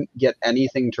couldn't get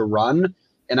anything to run,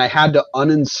 and I had to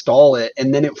uninstall it,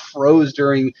 and then it froze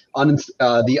during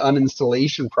the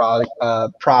uninstallation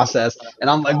process, and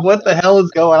I'm like, what the hell is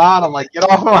going on? I'm like, get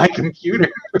off of my computer.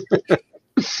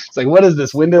 It's like, what is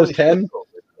this, Windows 10?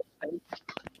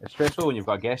 It's stressful when you've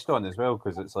got a guest on as well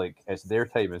because it's like it's their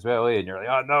time as well, and you're like,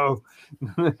 oh no.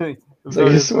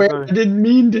 I swear I didn't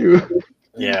mean to.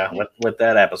 Yeah, with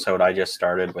that episode, I just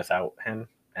started without him,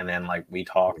 and then like we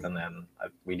talked, and then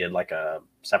we did like a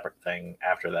separate thing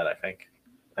after that. I think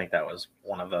that was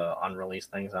one of the unreleased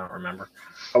things. I don't remember,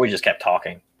 but we just kept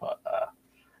talking. But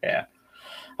yeah,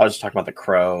 I was just talking about the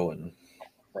Crow and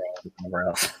whatever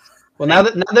else. Well, now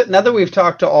that we've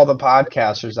talked to all the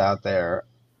podcasters out there,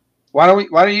 why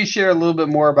don't you share a little bit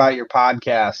more about your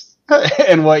podcast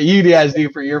and what you guys do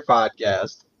for your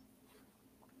podcast?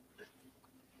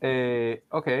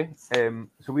 Okay. So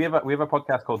we have a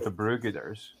podcast called The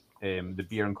Brewgooders, the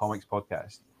Beer and Comics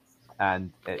podcast,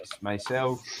 and it's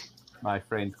myself, my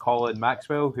friend Colin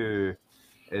Maxwell, who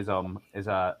is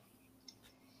a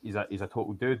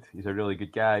total dude. He's a really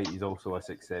good guy. He's also a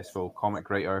successful comic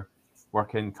writer,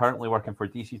 currently working for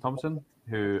DC Thompson,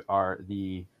 who are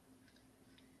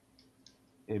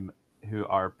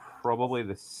probably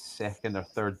the second or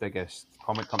third biggest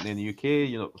comic company in the UK.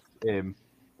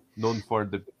 Known for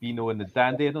the Beano and the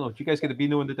Dandy. I don't know. Do you guys get the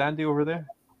Beano and the Dandy over there?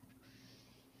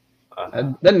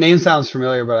 That name sounds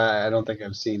familiar, but I don't think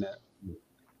I've seen it.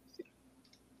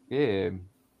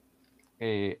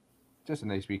 Yeah, just a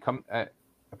nice wee a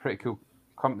pretty cool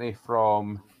company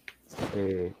from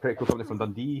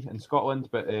Dundee in Scotland,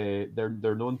 but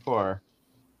they're known for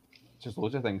just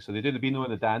loads of things. So they do the Beano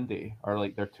and the Dandy are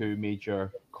like their two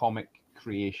major comic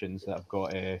creations that have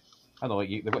got I don't know, like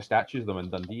they've got statues of them in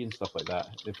Dundee and stuff like that.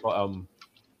 They've got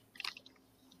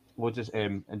loads of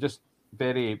and just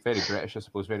very, very British, I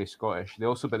suppose, very Scottish. They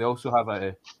also have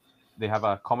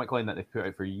a comic line that they've put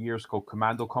out for years called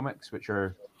Commando Comics, which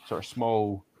are sort of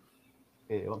small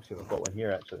let me see if I've got one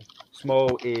here actually. Small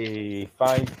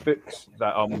A5 books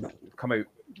that come out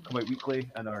weekly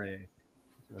and are let's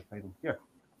see the title here.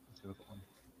 Let's see if I've got one.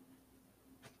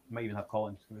 Might even have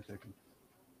Collins. Give me a second.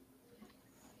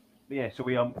 But yeah, so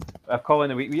we have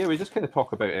Colin a week. We just kind of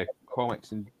talk about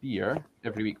comics and beer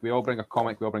every week. We all bring a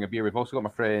comic, we all bring a beer. We've also got my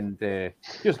friend.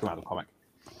 Here's a Commando comic.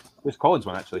 There's Colin's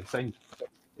one actually signed.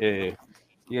 You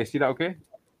guys see that? Okay.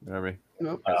 Where are we?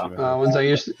 Nope. One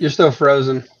second, you're still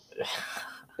frozen.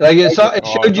 Like it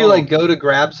showed you like go to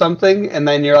grab something, and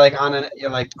then you're like you're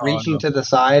like reaching to the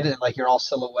side, and like you're all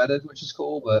silhouetted, which is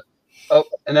cool. But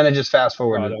and then it just fast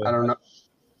forwarded. I don't know.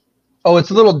 Oh,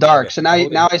 it's a little dark. Okay. So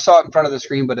now I saw it in front of the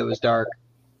screen, but it was dark.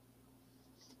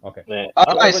 Okay.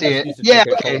 I see it. Yeah.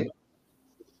 Okay.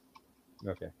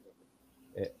 Okay.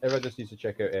 Everyone just needs to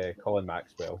check out Colin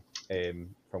Maxwell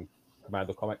from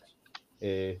Commando Comics.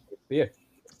 But yeah.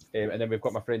 And then we've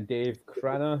got my friend Dave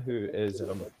Crana, who is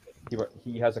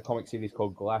he has a comic series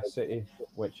called Glass City,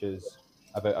 which is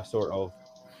about a sort of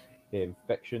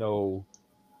fictional.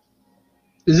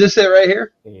 Is this it right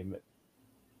here?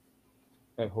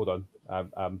 Hold on,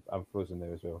 I'm frozen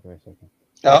now as well. Give me a second.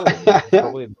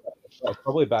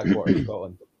 Probably backwater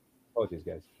Scotland. Apologies,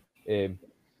 guys.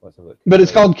 Let's have a look. But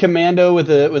it's called Commando with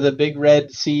a big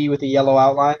red C with a yellow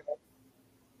outline.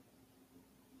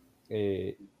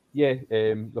 Yeah,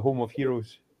 the Home of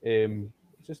Heroes.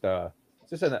 It's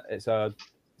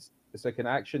like an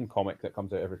action comic that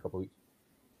comes out every couple of weeks.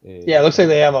 Yeah, it looks like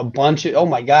they have a bunch of. Oh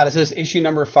my God! It says issue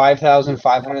number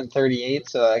 5,538.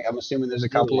 So I'm assuming there's a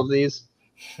couple of these.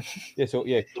 Yeah. So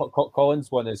yeah,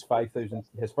 Colin's one is 5,000.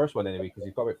 His first one anyway, because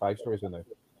he's got about 5 stories in now.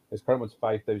 His current one's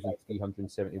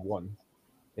 5,371.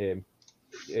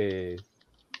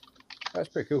 That's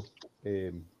pretty cool.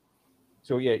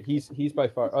 So yeah, he's by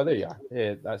far. Oh, there you are.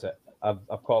 Yeah, that's it. I've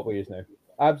caught up with you now.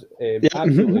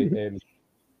 Absolutely.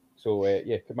 So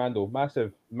yeah, Commando,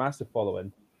 massive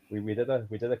following. We did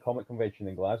a comic convention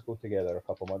in Glasgow together a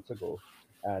couple months ago,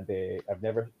 and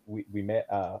we met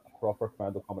a proper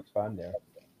Commando Comics fan there,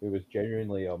 who was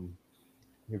genuinely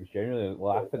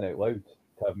laughing out loud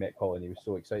to have met Colin. He was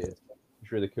so excited.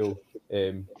 It's really cool.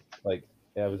 Like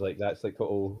I was like, that's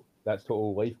total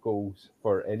life goals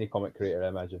for any comic creator, I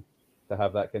imagine, to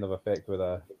have that kind of effect with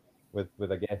a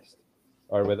guest,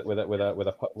 or with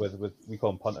we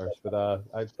call them punters, with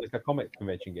like a comic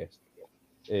convention guest.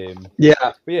 Yeah.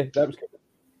 But yeah, that was cool.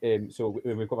 So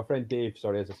we've got my friend Dave.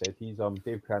 Sorry, as I said, he's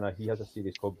Dave Crana. He has a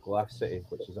series called Glass City,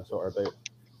 which is a sort of about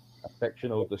a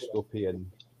fictional dystopian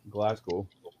Glasgow,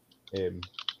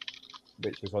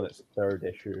 which is on its 3rd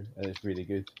issue, and it's really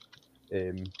good.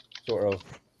 Sort of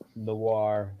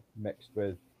noir mixed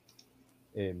with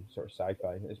sort of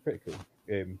sci-fi. It's pretty cool.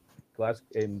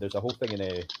 There's a whole thing in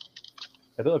a.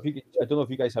 I don't know if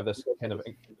you guys have this kind of,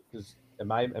 because in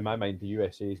my mind the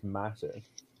USA is massive,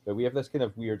 but we have this kind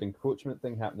of weird encroachment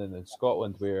thing happening in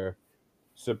Scotland where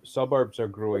suburbs are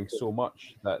growing so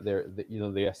much that they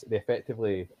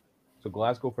effectively. So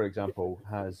Glasgow, for example,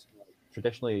 has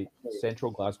traditionally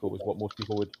central Glasgow was what most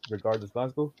people would regard as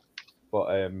Glasgow,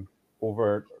 but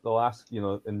over the last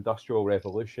industrial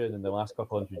revolution and the last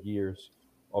couple 100 years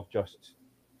of just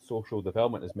social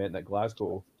development has meant that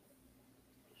Glasgow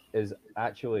is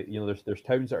actually, there's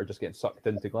towns that are just getting sucked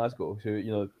into Glasgow. So,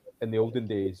 in the olden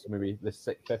days, maybe the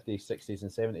 50s, 60s, and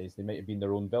 70s, they might have been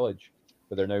their own village,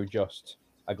 but they're now just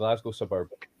a Glasgow suburb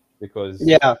because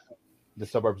the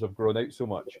suburbs have grown out so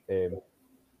much.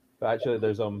 But actually,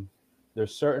 there's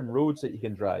certain roads that you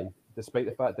can drive, despite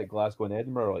the fact that Glasgow and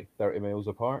Edinburgh are like 30 miles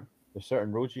apart. There's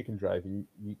certain roads you can drive, and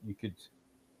you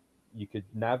could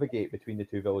navigate between the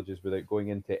two villages without going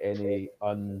into any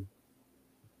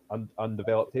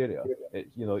undeveloped area.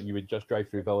 You would just drive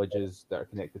through villages that are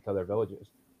connected to other villages,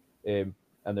 and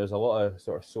there's a lot of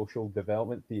sort of social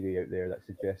development theory out there that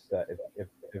suggests that if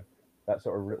that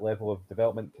sort of level of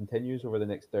development continues over the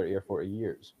next 30 or 40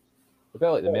 years, a bit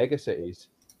like the mega cities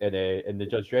in the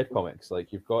Judge Dredd comics,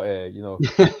 like you've got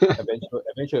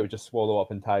eventually it would just swallow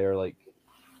up entire like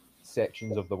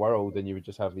sections of the world, and you would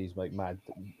just have these like mad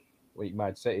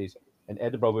cities, and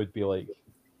Edinburgh would be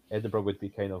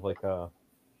kind of like a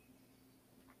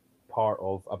part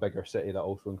of a bigger city that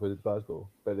also included Glasgow,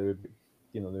 but they would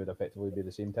effectively be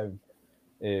the same town.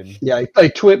 Yeah,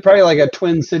 like probably like a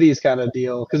Twin Cities kind of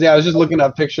deal. Because I was just looking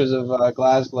up pictures of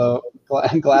Glasgow,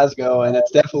 and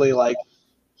it's definitely like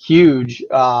huge.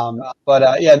 But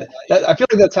I feel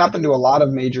like that's happened to a lot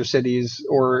of major cities,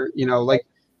 or like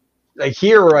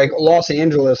here, like Los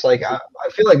Angeles. Like I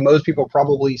feel like most people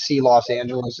probably see Los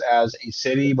Angeles as a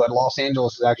city, but Los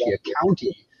Angeles is actually a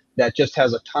county that just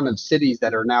has a ton of cities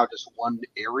that are now just one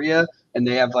area, and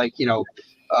they have like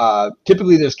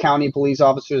typically there's county police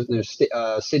officers and there's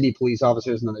city police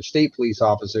officers and then there's state police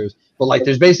officers. But like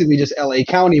there's basically just LA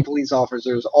County police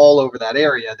officers all over that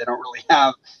area. They don't really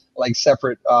have like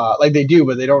separate like they do,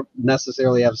 but they don't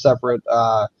necessarily have separate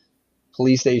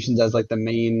police stations as like the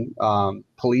main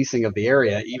policing of the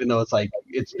area, even though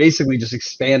it's basically just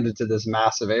expanded to this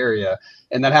massive area.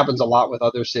 And that happens a lot with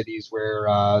other cities where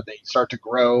they start to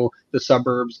grow, the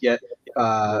suburbs get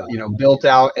built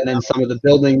out, and then some of the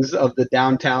buildings of the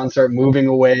downtown start moving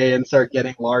away and start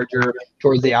getting larger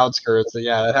towards the outskirts. So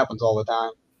yeah, that happens all the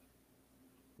time.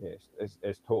 Yes,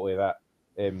 it's totally that.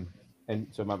 And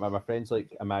so my friends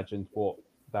like imagined what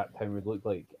that town would look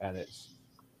like, and it's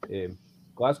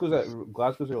Glasgow's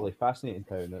a really fascinating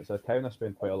town. It's a town I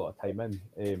spend quite a lot of time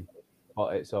in,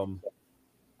 but it's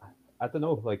I don't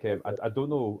know, like I don't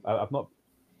know. I've not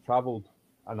travelled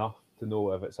enough to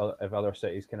know if other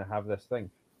cities kind of have this thing,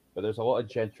 but there's a lot of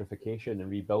gentrification and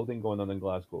rebuilding going on in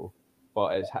Glasgow,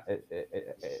 but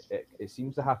it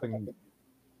seems to happen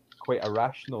quite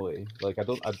irrationally. Like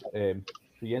so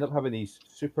you end up having these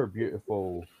super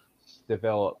beautiful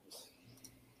developed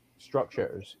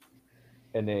structures,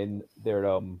 and then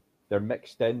they're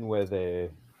mixed in with they're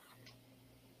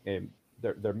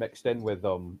mixed in with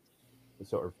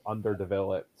sort of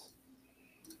underdeveloped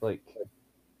like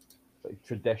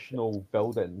traditional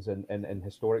buildings and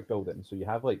historic buildings. So you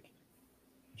have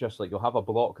you'll have a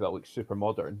block that looks super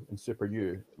modern and super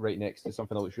new right next to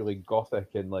something that looks really gothic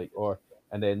and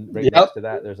then next to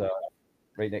that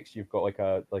next you've got I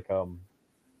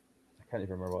can't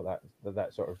even remember what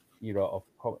that sort of era of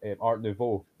Art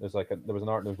Nouveau. There was an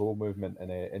Art Nouveau movement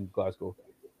in Glasgow,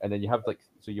 and then you have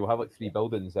you'll have three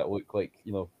buildings that look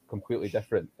completely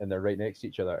different, and they're right next to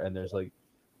each other, and there's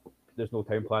no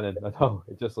town planning at all.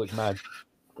 It just looks mad.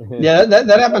 Yeah,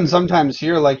 that happens sometimes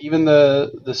here. Like even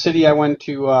the city I went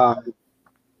to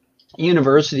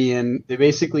university in, they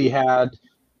basically had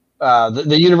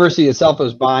the university itself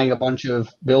was buying a bunch of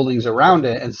buildings around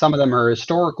it, and some of them are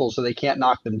historical, so they can't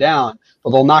knock them down. But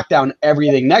they'll knock down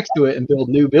everything next to it and build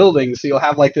new buildings. So you'll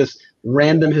have this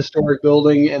random historic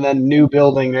building and then new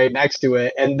building right next to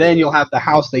it, and then you'll have the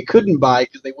house they couldn't buy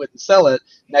because they wouldn't sell it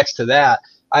next to that.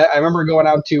 I remember going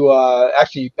out to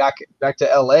actually back to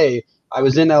LA. I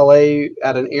was in LA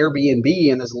at an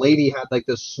Airbnb, and this lady had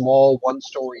this small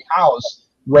one-story house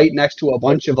right next to a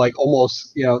bunch of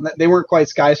almost, they weren't quite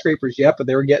skyscrapers yet, but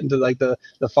they were getting to the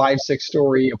 5-6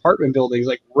 story apartment buildings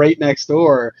right next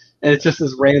door. And it's just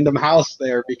this random house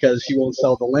there because she won't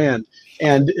sell the land.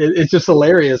 And it's just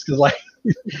hilarious because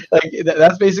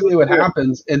that's basically what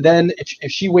happens. And then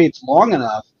if she waits long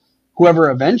enough, whoever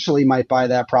eventually might buy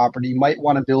that property might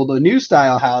want to build a new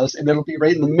style house, and it'll be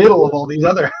right in the middle of all these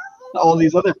other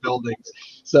buildings.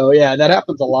 So yeah, that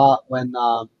happens a lot when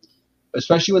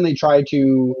especially when they try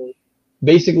to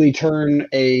basically turn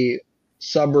a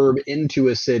suburb into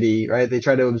a city, right? They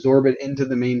try to absorb it into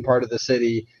the main part of the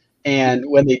city. And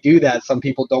when they do that, some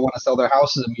people don't want to sell their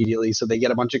houses immediately. So they get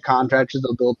a bunch of contractors.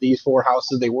 They'll build these 4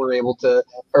 houses they were able to,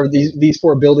 or these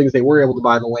 4 buildings they were able to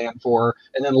buy the land for.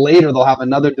 And then later they'll have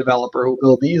another developer who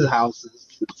build these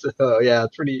houses. So yeah,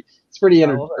 it's pretty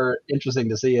interesting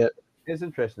to see it. It's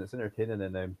interesting. It's entertaining.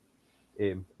 And I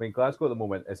mean, Glasgow at the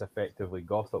moment is effectively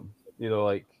Gotham. All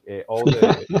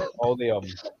the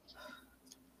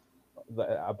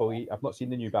I believe I've not seen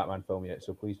the new Batman film yet,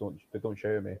 so please don't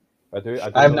shout at me.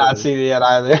 I have not seen it yet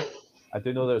either. I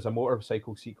do know there's a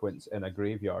motorcycle sequence in a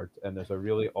graveyard, and there's a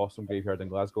really awesome graveyard in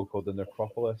Glasgow called the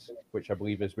Necropolis, which I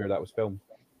believe is where that was filmed.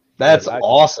 That's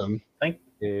awesome. I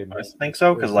think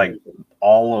so, because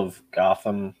all of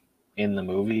Gotham in the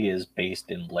movie is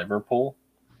based in Liverpool,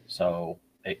 so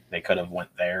they could have went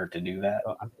there to do that.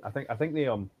 I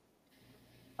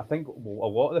think a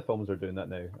lot of the films are doing that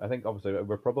now. I think obviously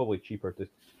we're probably cheaper to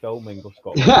film in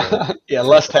Scotland. Yeah,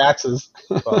 less taxes.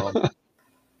 But,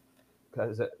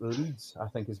 is it Leeds? I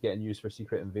think is getting used for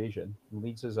Secret Invasion.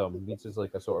 Leeds is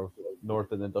like a sort of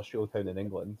northern industrial town in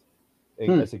England.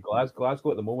 It's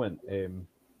Glasgow at the moment, and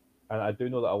I do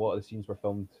know that a lot of the scenes were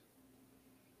filmed.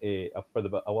 A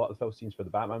lot of the scenes for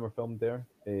the Batman were filmed there.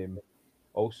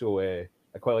 Also, I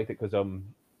quite liked it because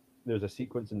there's a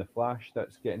sequence in The Flash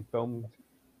that's getting filmed.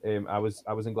 I was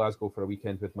in Glasgow for a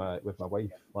weekend with my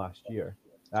wife last year.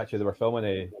 Actually, they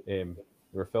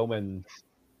were filming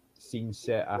scenes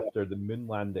set after the moon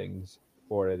landings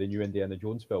for the new Indiana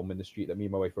Jones film in the street that me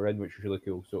and my wife were in, which was really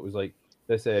cool. So it was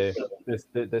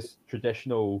this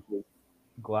traditional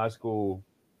Glasgow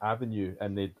avenue,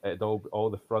 and all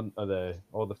the front of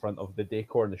the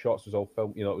decor and the shots was all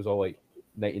filmed. It was all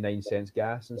 99 cents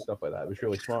gas and stuff like that. It was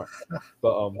really smart.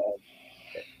 But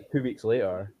 2 weeks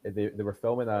later, they were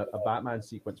filming a Batman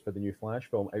sequence for the new Flash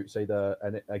film outside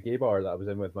a gay bar that I was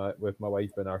in with my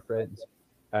wife and our friends,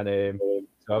 and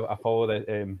so I follow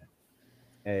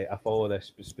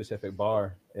this specific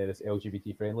bar, this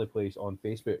LGBT friendly place on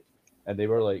Facebook, and they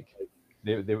were like,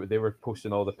 they were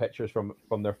posting all the pictures from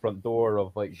their front door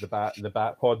of like the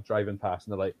bat pod driving past,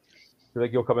 and they're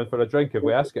like, you'll come in for a drink if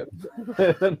we ask him.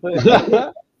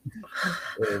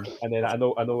 And then I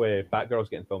know Batgirl's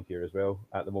getting filmed here as well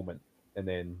at the moment, and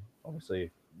then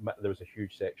obviously there was a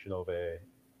huge section of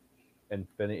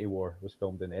Infinity War was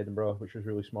filmed in Edinburgh, which was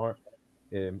really smart.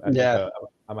 I'm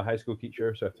a high school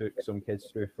teacher, so I took some kids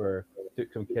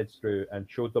through and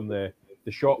showed them the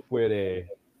shop where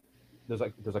there's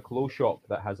a clothes shop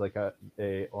that has like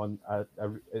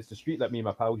it's the street that me and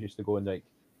my pals used to go in like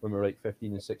when we were like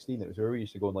 15 and 16. It was where we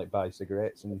used to go and like buy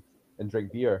cigarettes and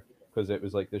drink beer, because it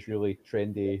was like this really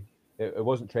trendy. It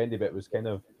wasn't trendy, but it was kind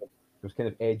of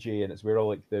edgy, and it's where all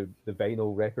like the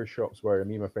vinyl record shops were. And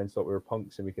me and my friends thought we were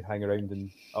punks and we could hang around and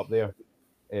up there.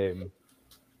 And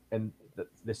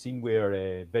the scene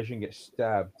where Vision gets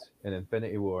stabbed in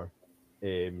Infinity War,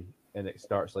 and it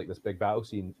starts like this big battle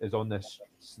scene, is on this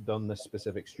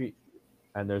specific street,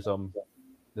 and there's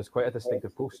quite a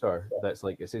distinctive poster that's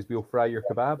like, it says "We'll fry your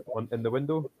kebab" in the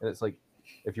window, and it's like,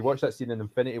 if you watch that scene in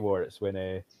Infinity War, it's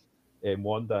when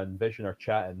Wanda and Vision are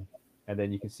chatting, and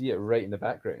then you can see it right in the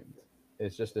background.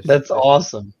 It's just that's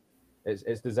awesome.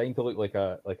 It's designed to look like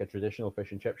a traditional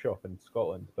fish and chip shop in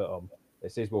Scotland, but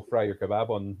it says "We'll fry your kebab"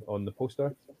 on the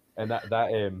poster, and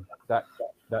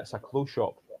that's a clothes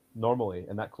shop normally,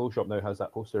 and that clothes shop now has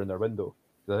that poster in their window.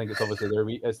 So I think it's obviously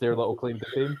their little claim to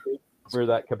fame. We're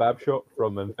that kebab shop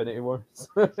from Infinity War.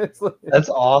 That's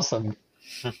awesome.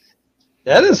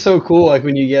 That is so cool. Like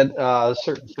when you get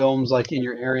certain films like in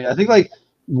your area. I think like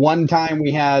one time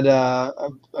we had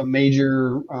a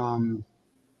major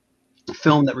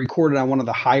film that recorded on one of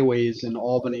the highways in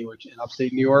Albany, which in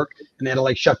upstate New York, and they had to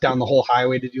like shut down the whole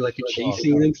highway to do like a chase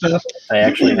scene and stuff. They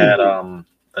actually had the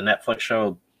Netflix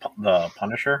show The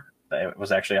Punisher. It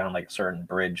was actually on like a certain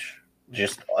bridge.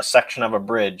 Just a section of a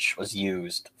bridge was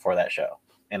used for that show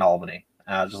in Albany.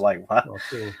 And I was just like, what?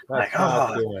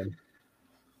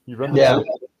 You run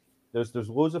there's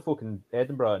loads of folk in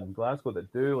Edinburgh and Glasgow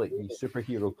that do like these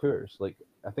superhero tours. Like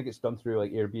I think it's done through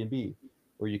like Airbnb,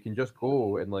 where you can just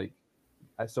go and like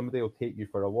somebody will take you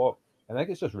for a walk. And I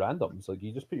think it's just random. It's like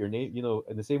you just put your name,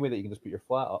 in the same way that you can just put your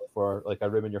flat up for like a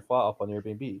room in your flat up on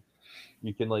Airbnb.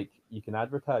 You can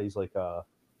advertise like to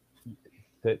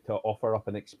offer up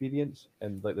an experience,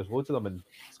 and like there's loads of them in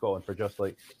Scotland for just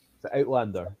like the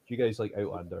Outlander. Do you guys like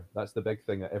Outlander? That's the big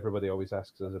thing that everybody always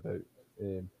asks us about.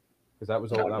 Because that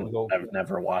was all. I've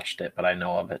never watched it, but I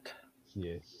know of it.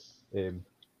 Yeah,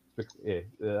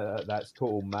 that's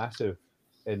total massive.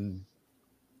 And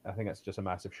I think it's just a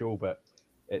massive show, but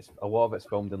a lot of it's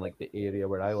filmed in like the area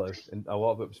where I live, and a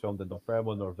lot of it was filmed in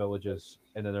Dunfermline or villages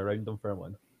in and around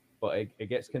Dunfermline. But it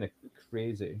gets kind of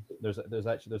crazy. There's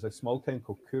a small town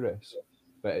called Couris,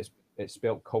 but it's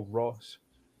spelled Culross,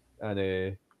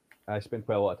 and I spend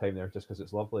quite a lot of time there just because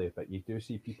it's lovely. But you do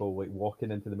see people like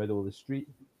walking into the middle of the street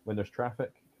when there's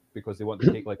traffic because they want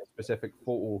to take like a specific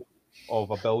photo of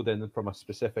a building from a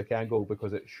specific angle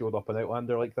because it showed up on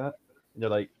Outlander like that. And you're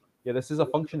like, yeah, this is a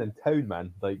function in town,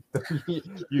 man. Like,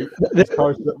 these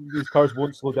cars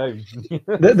won't slow down.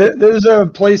 There's a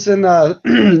place in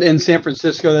San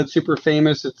Francisco that's super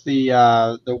famous. It's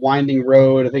the Winding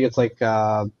Road. I think it's like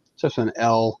just an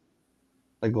L,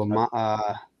 like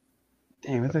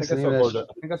dang, what's the name of that?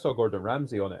 I think I saw Gordon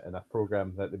Ramsay on it in a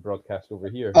program that they broadcast over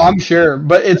here. I'm sure,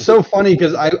 but it's so funny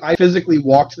because I physically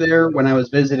walked there when I was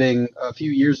visiting a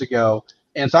few years ago,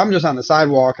 and so I'm just on the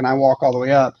sidewalk and I walk all the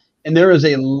way up. And there is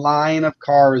a line of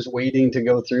cars waiting to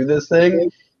go through this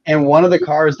thing. And one of the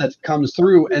cars that comes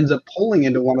through ends up pulling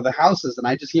into one of the houses. And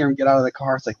I just hear him get out of the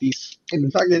car. It's like he's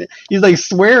like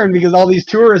swearing because all these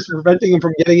tourists are preventing him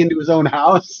from getting into his own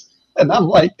house. And I'm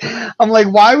like,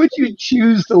 why would you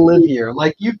choose to live here?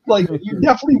 You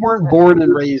definitely weren't born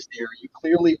and raised here. You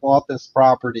clearly bought this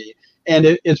property. And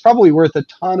it's probably worth a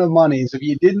ton of money. So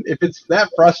if it's that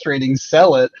frustrating,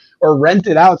 sell it or rent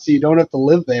it out so you don't have to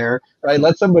live there, right?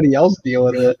 Let somebody else deal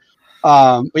with it.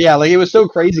 But yeah, like it was so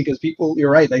crazy because people, you're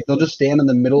right, like they'll just stand in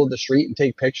the middle of the street and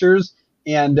take pictures,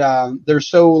 and they're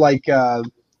so like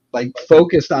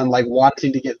focused on like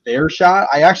wanting to get their shot.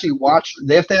 I actually watched.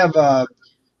 They have to have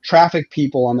traffic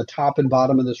people on the top and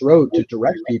bottom of this road to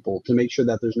direct people to make sure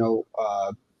that there's no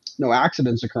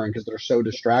accidents occurring because they're so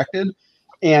distracted.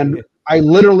 And I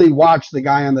literally watched the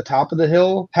guy on the top of the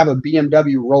hill have a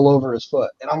BMW roll over his foot.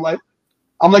 And I'm like,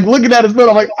 I'm like looking at his foot.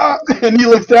 I'm like, ah, and he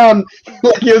looks down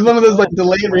like it was one of those like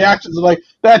delayed reactions of like,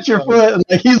 that's your foot, and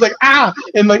like he's like, ah,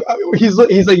 and like he's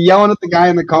like yelling at the guy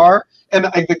in the car, and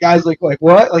like the guy's like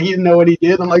what? Like he didn't know what he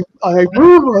did. I'm like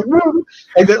move, move.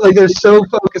 Like they're so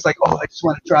focused, like, oh, I just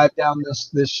want to drive down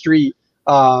this street.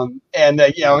 And I gotta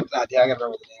remember the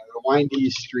name. Windy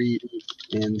Street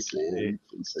in San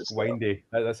Francisco. Windy.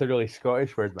 That's a really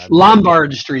Scottish word, man.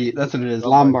 Lombard Street. That's what it is.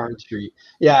 Lombard Street.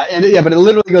 Yeah, but it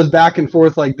literally goes back and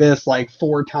forth like this, like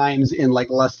 4 times in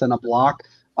like less than a block.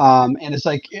 And it's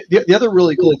like the other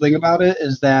really cool thing about it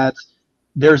is that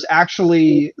there's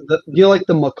actually like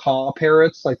the macaw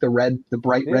parrots, like the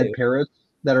bright red parrots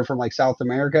that are from like South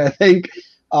America. I think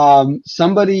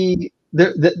somebody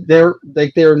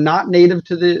they're not native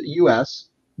to the U.S.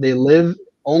 They live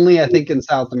only, I think, in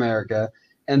South America,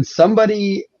 and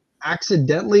somebody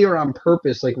accidentally or on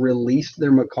purpose like released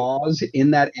their macaws in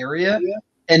that area,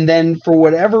 and then for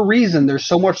whatever reason there's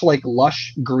so much like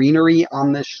lush greenery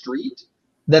on this street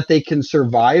that they can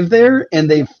survive there, and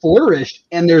they've flourished,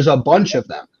 and there's a bunch of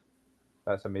them.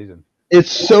 That's amazing. It's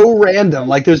so random.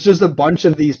 Like there's just a bunch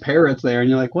of these parrots there, and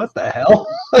you're like, what the hell?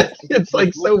 It's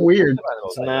like so weird.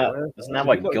 Isn't that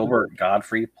like Gilbert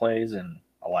Godfrey plays in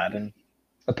Aladdin?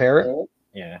 A parrot?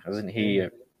 Yeah, isn't he?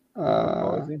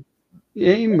 Yeah,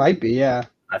 he might be. Yeah.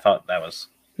 I thought that was.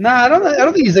 Nah, I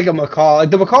don't think he's like a macaw.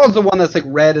 Like the macaw is the one that's like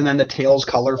red, and then the tail's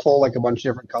colorful, like a bunch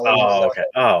of different colors. Oh, okay.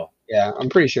 Oh, yeah. I'm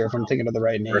pretty sure if I'm thinking of the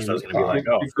right name. First I was gonna be like,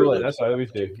 You Google it. That's what I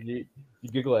always do. You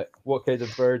Google it. What kind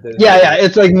of bird? Yeah.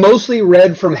 It's like mostly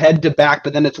red from head to back,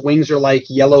 but then its wings are like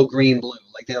yellow, green, blue.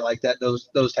 Like they're like that. Those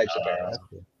types of parrots.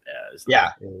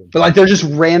 Yeah, but like they're just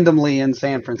randomly in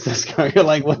San Francisco. You're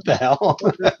like, what the hell?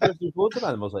 There's loads of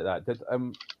animals like that.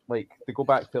 Like to go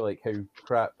back to like how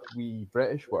crap we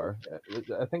British were.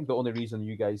 I think the only reason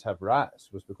you guys have rats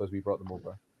was because we brought them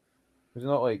over. Was it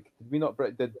not like did we not?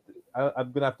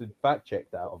 I'm gonna have to fact check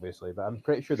that obviously, but I'm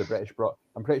pretty sure the British brought.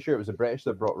 I'm pretty sure it was the British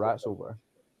that brought rats over.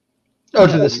 Oh,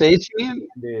 to the States, you mean?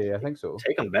 Yeah, I think so.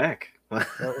 Take them back. We'll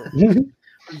see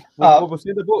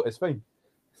the boat. It's fine.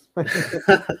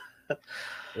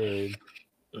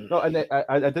 No, and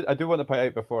I do want to point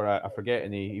out before I forget,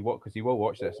 and he will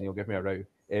watch this and he'll give me a row.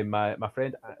 My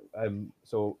friend,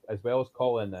 so as well as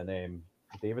Colin and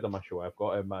David on my show, I've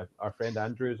got our friend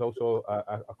Andrew is also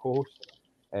a co-host,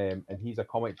 and he's a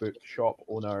comic book shop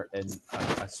owner in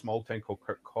a small town called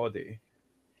Kirkcaldy,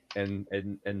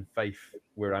 in Fife,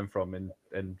 where I'm from in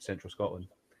central Scotland,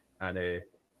 and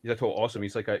he's a total awesome.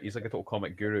 He's like a total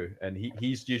comic guru, and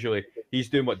he's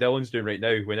doing what Dylan's doing right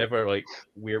now. Whenever like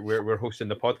we're hosting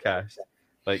the podcast,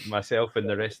 like myself and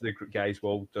the rest of the guys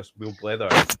will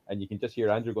blether, and you can just hear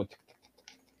Andrew going.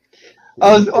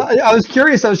 I was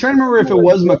curious. I was trying to remember if it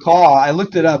was macaw. I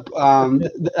looked it up.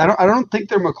 I don't think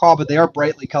they're macaw, but they are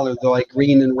brightly colored. They're like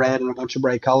green and red and a bunch of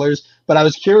bright colors. But I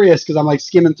was curious because I'm like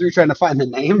skimming through trying to find the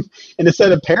name, and it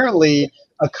said apparently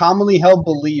a commonly held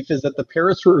belief is that the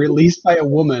parrots were released by a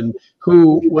woman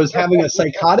who was having a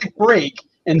psychotic break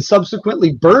and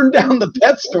subsequently burned down the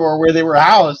pet store where they were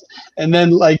housed and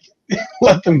then like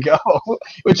let them go,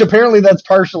 which apparently that's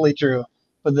partially true.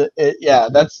 But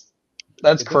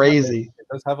that's crazy. It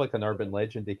does have like an urban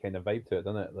legendy kind of vibe to it,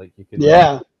 doesn't it? Like you can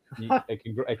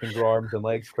it can grow arms and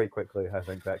legs quite quickly. I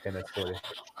think that kind of story.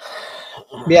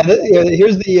 Yeah,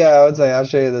 here's the I'll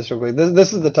show you this real quick.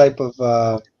 This is the type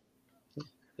of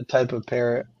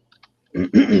parrot.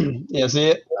 Yeah, see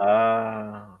it?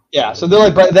 Yeah, so they're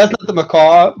like bright. That's not the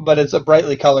macaw, but it's a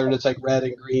brightly colored. It's like red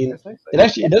and green.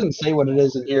 It doesn't say what it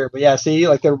is in here, but yeah, see,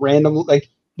 like they're random. Like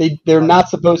they're not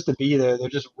supposed to be there. They're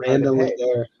just randomly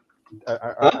there.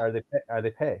 Are they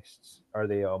pests? Are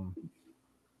they Oh,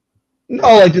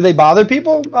 like do they bother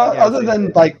people? Other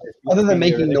than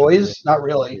making noise? Not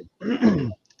really.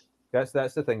 That's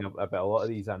the thing about a lot of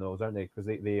these animals, aren't they? Because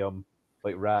they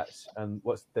like rats and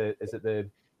is it the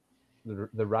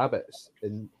rabbits?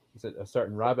 Is it a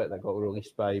certain rabbit that got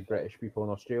released by British people in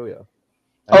Australia?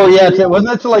 Wasn't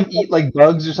it to like eat like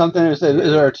bugs or something? It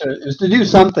was to do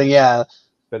something, yeah.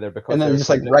 But because and then just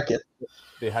like wreck it.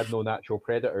 They had no natural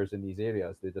predators in these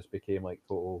areas. They just became like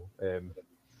total.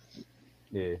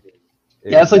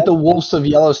 It's like the wolves of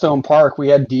Yellowstone Park. We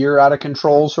had deer out of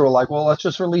control, so we're like, well, let's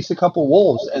just release a couple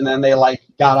wolves, and then they like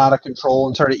got out of control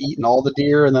and started eating all the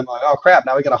deer, and then like, oh crap,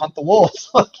 now we got to hunt the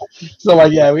wolves. So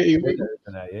like, we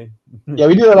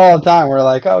do that all the time. We're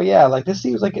like, oh yeah, like this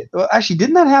seems like it. Well, actually,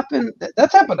 didn't that happen?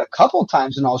 That's happened a couple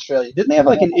times in Australia. Didn't they have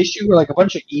like an issue where like a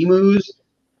bunch of emus?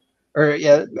 Or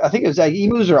I think it was like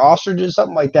emus or ostriches,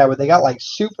 something like that, where they got like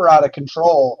super out of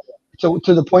control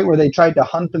to the point where they tried to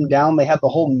hunt them down. They had the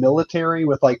whole military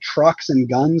with like trucks and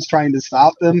guns trying to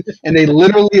stop them, and they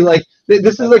literally like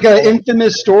this is like an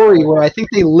infamous story where I think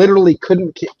they literally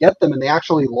couldn't get them, and they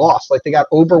actually lost. Like they got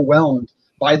overwhelmed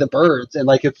by the birds, and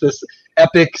like it's this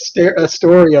epic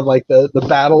story of like the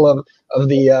battle of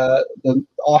the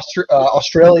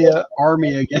Australia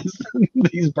army against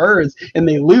these birds, and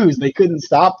they lose. They couldn't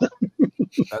stop them.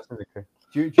 That's really cool.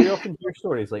 Do you often hear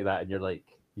stories like that, and you're like,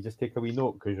 you just take a wee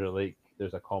note because you're like,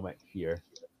 there's a comic here.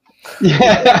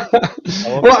 Yeah.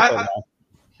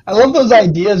 I love those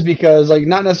ideas because, like,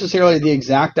 not necessarily the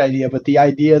exact idea, but the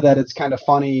idea that it's kind of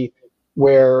funny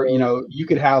where, you know, you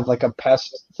could have like a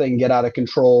pest thing get out of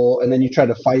control and then you try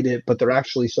to fight it, but they're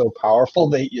actually so powerful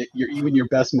that even your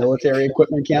best military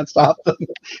equipment can't stop them.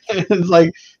 It's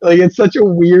like it's such a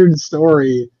weird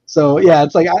story. So yeah,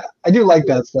 it's like I do like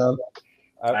that stuff.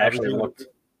 I actually looked.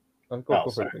 Go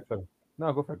for it.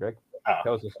 No, go for it, Greg.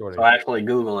 Tell us the story. So I actually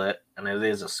Google it, and it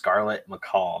is a scarlet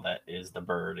macaw that is the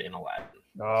bird in Aladdin.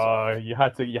 Oh, you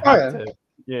had to.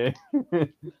 Yeah.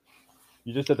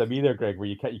 You just said to me there, Greg, where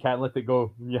you can't let it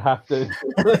go. You have to.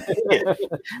 I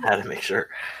had to make sure.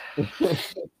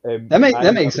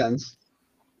 That makes sense.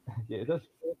 Yeah, it does.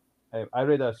 I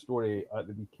read a story at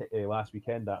the last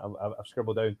weekend that I've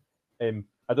scribbled down.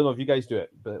 I don't know if you guys do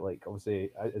it, but like obviously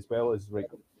as well as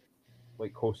like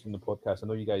hosting the podcast, I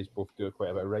know you guys both do quite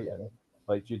a bit of writing.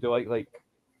 Like, do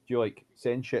you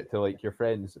send shit to like your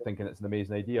friends thinking it's an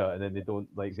amazing idea, and then they don't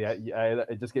like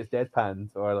it just gets deadpanned,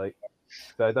 or like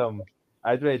so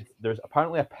I'd read there's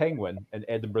apparently a penguin in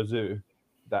Edinburgh Zoo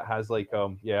that has like I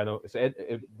know so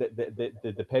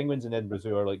the penguins in Edinburgh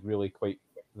Zoo are like really quite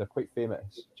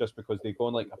famous just because they go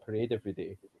on like a parade every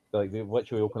day. Like they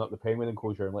literally open up the penguin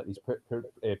enclosure and let these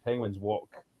penguins walk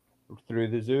through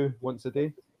the zoo once a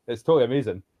day. It's totally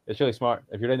amazing. It's really smart.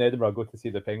 If you're in Edinburgh, go to see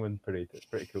the penguin parade. It's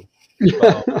pretty cool.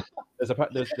 But,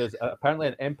 there's apparently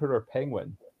an emperor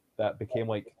penguin that became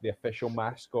like the official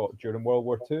mascot during World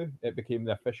War II. It became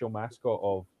the official mascot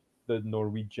of the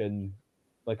Norwegian,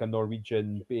 like a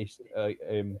Norwegian-based,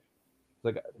 in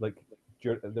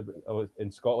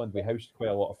Scotland we housed quite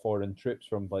a lot of foreign troops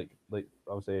from like I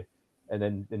would say, and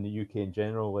then in the UK in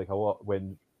general, like a lot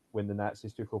when the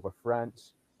Nazis took over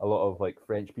France. A lot of like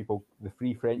French people, the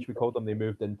Free French we called them, they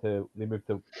moved to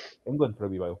England for a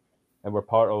wee while, and were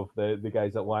part of the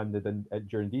guys that landed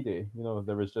during D-Day. You know,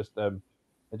 there was just and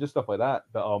just stuff like that.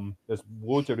 But there's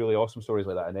loads of really awesome stories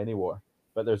like that in any war.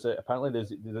 But apparently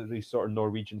there's these sort of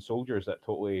Norwegian soldiers that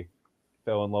totally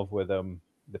fell in love with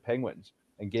the penguins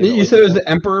and gave. You said it was the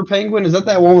emperor penguin. Is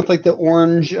that one with like the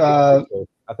orange? I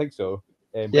think so.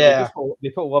 Yeah, they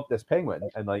totally loved this penguin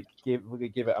and like gave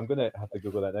it. I'm gonna have to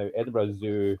Google that now. Edinburgh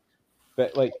Zoo,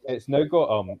 but like it's now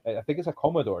got I think it's a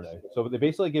Commodore now. So they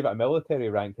basically gave it a military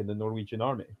rank in the Norwegian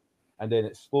army, and then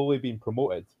it's slowly been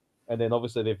promoted. And then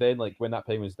obviously they've then like when that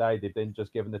penguin's died, they've then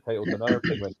just given the title to another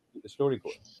penguin to keep the story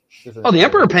going. Oh, the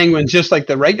emperor penguin's just like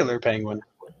the regular penguin.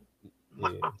 Yeah.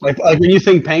 Like when you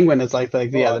think penguin, it's like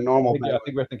the normal. I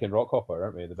think we're thinking rockhopper,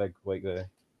 aren't we? The big like the.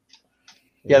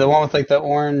 Yeah, the one with like the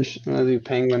orange, the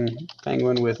penguin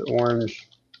with orange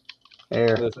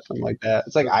hair, something like that.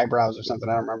 It's like eyebrows or something.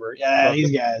 I don't remember. Yeah,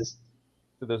 these guys.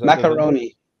 So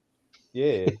macaroni.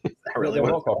 Yeah, really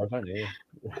rockhoppers, aren't you?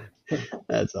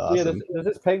 That's awesome. Yeah, there's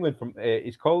this penguin from.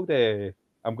 He's called.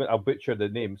 I'll butcher the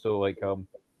name. So like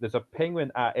there's a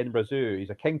penguin at Edinburgh Zoo. He's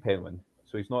a king penguin.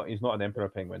 So he's not an emperor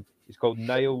penguin. He's called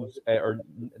Nils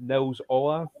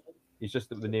Olav. He's just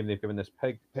the name they've given this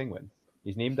penguin.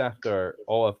 He's named after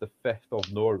Olav V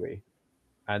of Norway,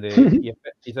 and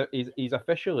he's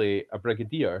officially a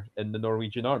brigadier in the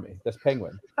Norwegian army. This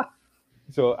penguin.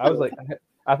 So I was like,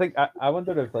 I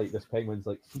wonder if like this penguin's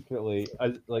like secretly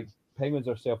like penguins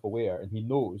are self-aware and he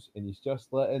knows, and he's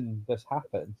just letting this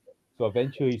happen. So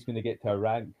eventually he's going to get to a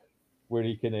rank where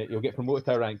he'll get promoted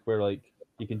to a rank where like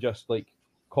he can just like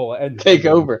call it in, take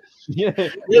over. Yeah.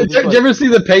 Did you ever see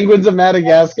the Penguins of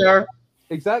Madagascar?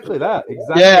 Exactly that.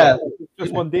 Exactly. Yeah.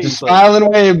 Just one day. Just smile and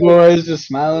wave, boys. Just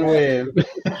smile and wave.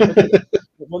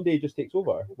 One day he just takes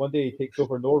over. One day he takes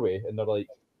over Norway, and they're like,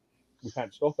 we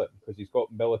can't stop him because he's got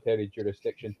military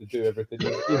jurisdiction to do everything.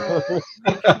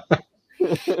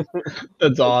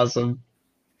 That's awesome.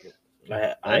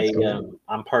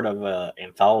 I'm part of an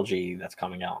anthology that's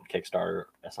coming out on Kickstarter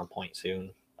at some point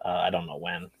soon. I don't know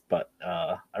when, but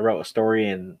I wrote a story,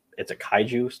 and it's a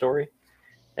kaiju story,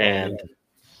 and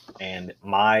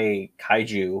my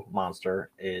kaiju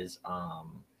monster is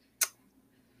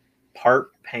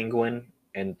part penguin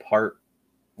and part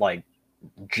like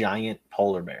giant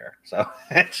polar bear. So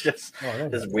it's just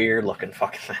this weird looking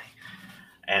fucking thing.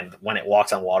 And when it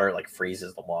walks on water, it like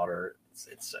freezes the water.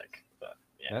 It's sick.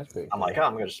 That's pretty I'm cool. like, oh,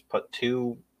 I'm gonna just put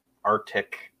 2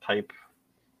 Arctic type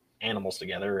animals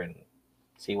together and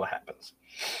see what happens.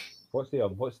 What's the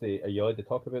are you allowed to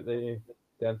talk about the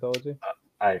anthology?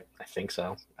 I think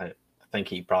so. I think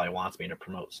he probably wants me to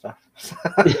promote stuff.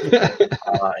 Yeah.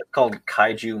 It's called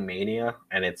Kaiju Mania,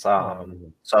 and it's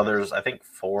amazing. so there's I think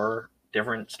 4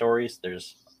 different stories.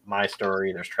 There's my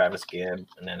story, there's Travis Gibb,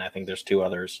 and then I think there's 2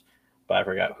 others, but I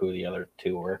forgot who the other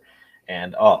 2 were.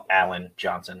 And Alan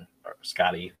Johnson or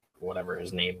Scotty, whatever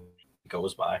his name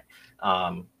goes by.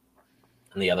 And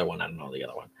the other one, I don't know the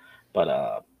other one,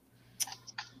 but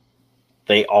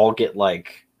they all get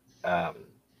like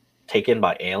taken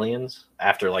by aliens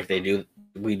after like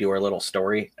we do our little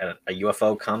story, and a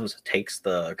UFO comes, takes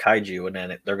the kaiju, and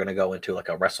then they're gonna go into like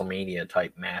a WrestleMania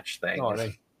type match thing. Oh,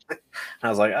 nice. And I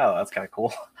was like, oh, that's kind of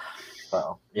cool.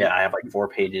 So yeah, I have like 4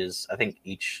 pages. I think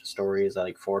each story is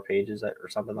like 4 pages or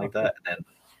something like that. And then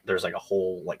there's like a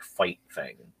whole like fight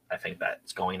thing. I think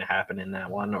that's going to happen in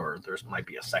that one, or there's might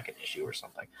be a second issue or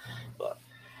something. But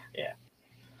yeah,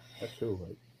 That's cool.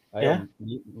 Right? Yeah.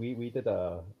 We did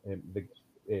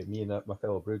me and my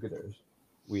fellow Brugaders,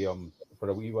 we for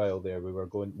a wee while there we were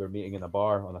meeting in a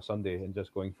bar on a Sunday and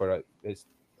just going for it.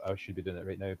 I should be doing it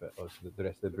right now, but the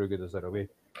rest of the Brugaders are away.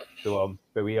 So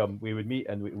but we would meet,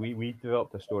 and we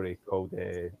developed a story called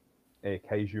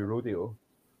Kaiju Rodeo,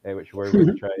 which we're going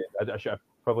to try. I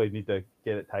probably need to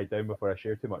get it tied down before I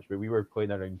share too much. But we were playing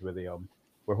around with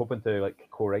we're hoping to like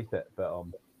co-write it, but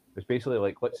it's basically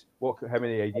like how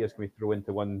many ideas can we throw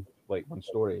into one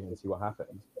story and see what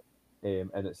happens.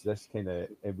 And it's this kind of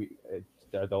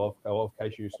I love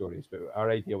kaiju stories, but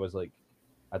our idea was like,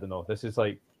 I don't know, this is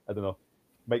like, I don't know,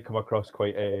 might come across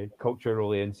quite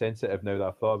culturally insensitive now that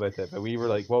I've thought about it, but we were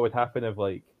like, what would happen if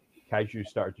like kaiju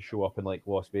started to show up in like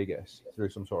Las Vegas through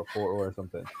some sort of portal or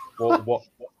something? What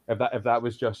if that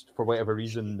was just for whatever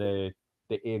reason the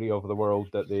area of the world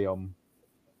that they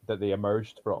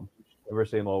emerged from? And we're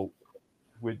saying, well,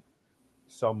 would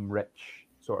some rich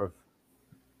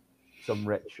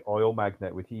oil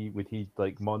magnate would he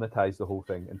like monetize the whole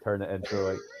thing and turn it into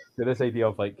like this idea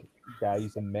of like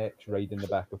guys in mechs riding the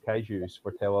back of kaijus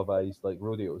for televised like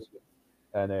rodeos,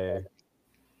 and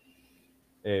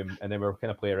then we were kind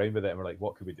of playing around with it, and we're like,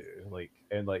 what could we do, like,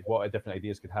 and like what different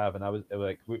ideas could have, and I was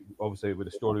like, obviously with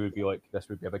the story would be like this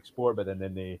would be a big sport, but then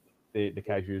the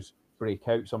kaijus break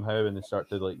out somehow and they start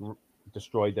to like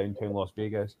destroy downtown Las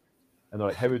Vegas, and they're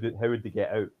like, how would they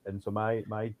get out? And so my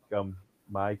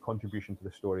contribution to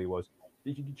the story was,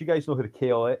 did you guys know who the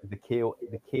KLF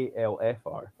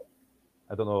are?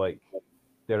 I don't know, like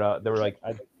they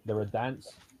were a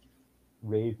dance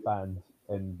rave band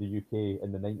in the UK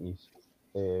in the 90s,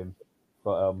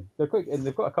 but they're quite, and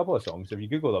they've got a couple of songs. If you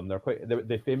Google them,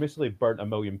 they famously burnt £1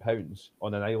 million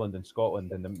on an island in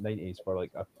Scotland in the 90s for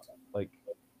like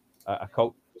a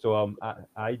cult. So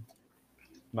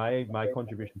my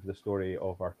contribution to the story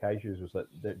of our kaijus was that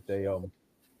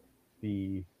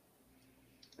the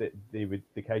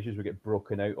kaijus would get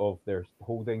broken out of their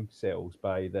holding cells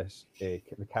by this the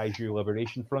Kaiju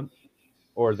Liberation Front,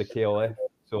 or the KLF.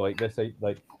 So like this,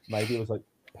 like my idea was like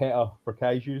PETA for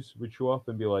kaijus would show up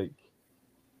and be like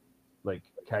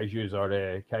kaijus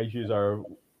are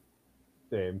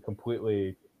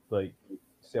completely like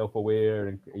self-aware,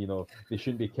 and you know they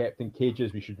shouldn't be kept in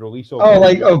cages. We should release all. Oh,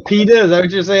 like PETA? Is that what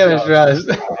you're saying?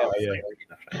 Yeah.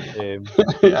 I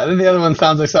think the other one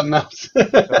sounds like something else.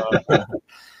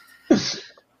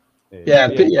 Yeah.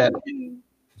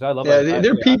 So I love it.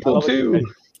 They're people too.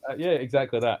 Yeah,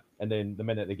 exactly that. And then the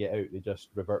minute they get out, they just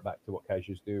revert back to what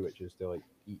kaijus do, which is to like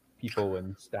eat people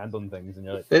and stand on things. And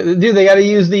you're like, dude, they got to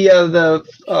use the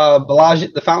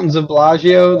fountains of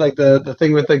Bellagio, like the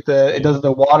thing with like it does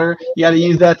the water. You got to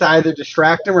use that to either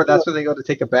distract them, or that's where they go to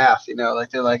take a bath. You know, like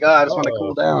they're like, I just want to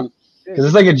cool down, because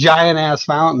it's like a giant ass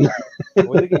fountain.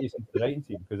 Well, they get used to the writing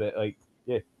team, because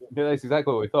that's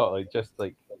exactly what we thought. Like, just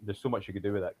like there's so much you could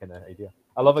do with that kind of idea.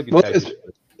 I love a good kaiju.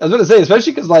 I was going to say,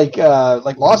 especially because like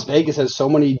Las Vegas has so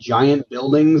many giant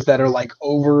buildings that are like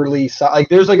overly like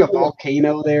there's like a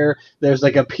volcano there, there's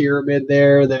like a pyramid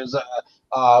there, there's a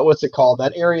what's it called,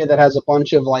 that area that has a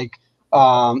bunch of like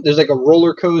there's like a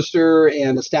roller coaster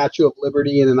and a Statue of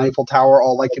Liberty and an Eiffel Tower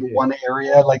all like in one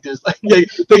area. Like there's like they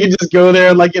can just go there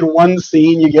and like in one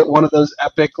scene you get one of those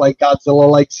epic like Godzilla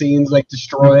like scenes like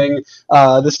destroying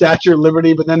the Statue of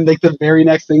Liberty, but then like the very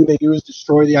next thing they do is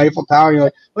destroy the Eiffel Tower. You're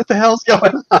like, what the hell's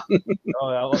going on? No,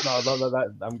 I love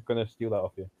that. I'm gonna steal that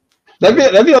off you.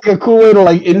 That'd be like a cool way to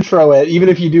like intro it, even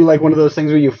if you do like one of those things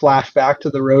where you flash back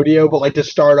to the rodeo, but like to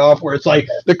start off where it's like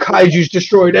the kaiju's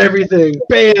destroyed everything,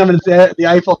 bam, it's at the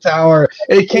Eiffel Tower,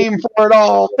 it came for it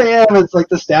all, bam, it's like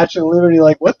the Statue of Liberty,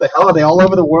 like what the hell, are they all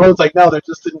over the world? It's like, no, they're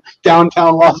just in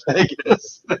downtown Las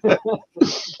Vegas.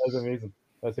 That's amazing.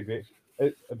 That's a great.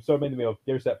 It sort of reminded me of,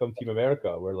 there's that film Team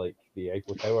America where like the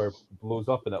Eiffel Tower blows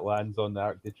up and it lands on the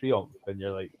Arc de Triomphe, and you're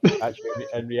like, actually,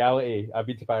 in reality, I've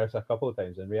been to Paris a couple of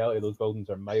times. In reality, those buildings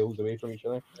are miles away from each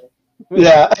other.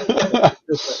 Yeah,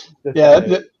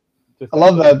 Yeah, I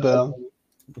love that though.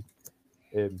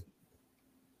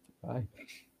 Aye.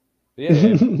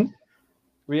 Yeah.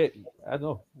 I don't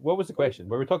know. What was the question?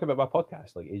 We were talking about my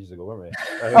podcast like ages ago, weren't we?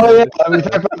 Oh yeah, we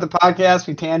talked about the podcast.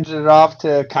 We tangented off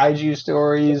to kaiju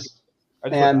stories,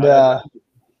 and yeah,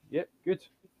 good.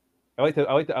 I like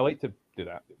to do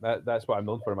that. That's what I'm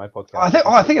known for in my podcast.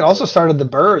 I think it also started the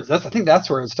birds. I think that's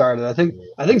where it started. I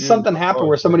think something happened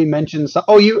where somebody mentioned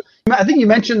I think you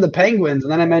mentioned the penguins,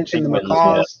 and then I mentioned the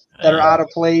macaws that are out of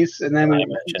place, and then we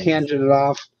tangented it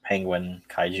off. Penguin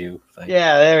kaiju thing.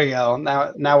 Yeah, there we go.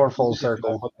 Now we're full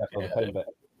circle. We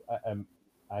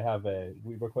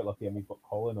were quite lucky, and we've got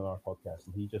Colin on our podcast,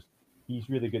 and he's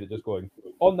really good at just going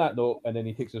on that note, and then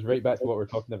he takes us right back to what we're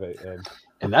talking about.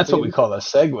 And that's what we call a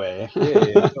segue.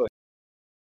 Yeah.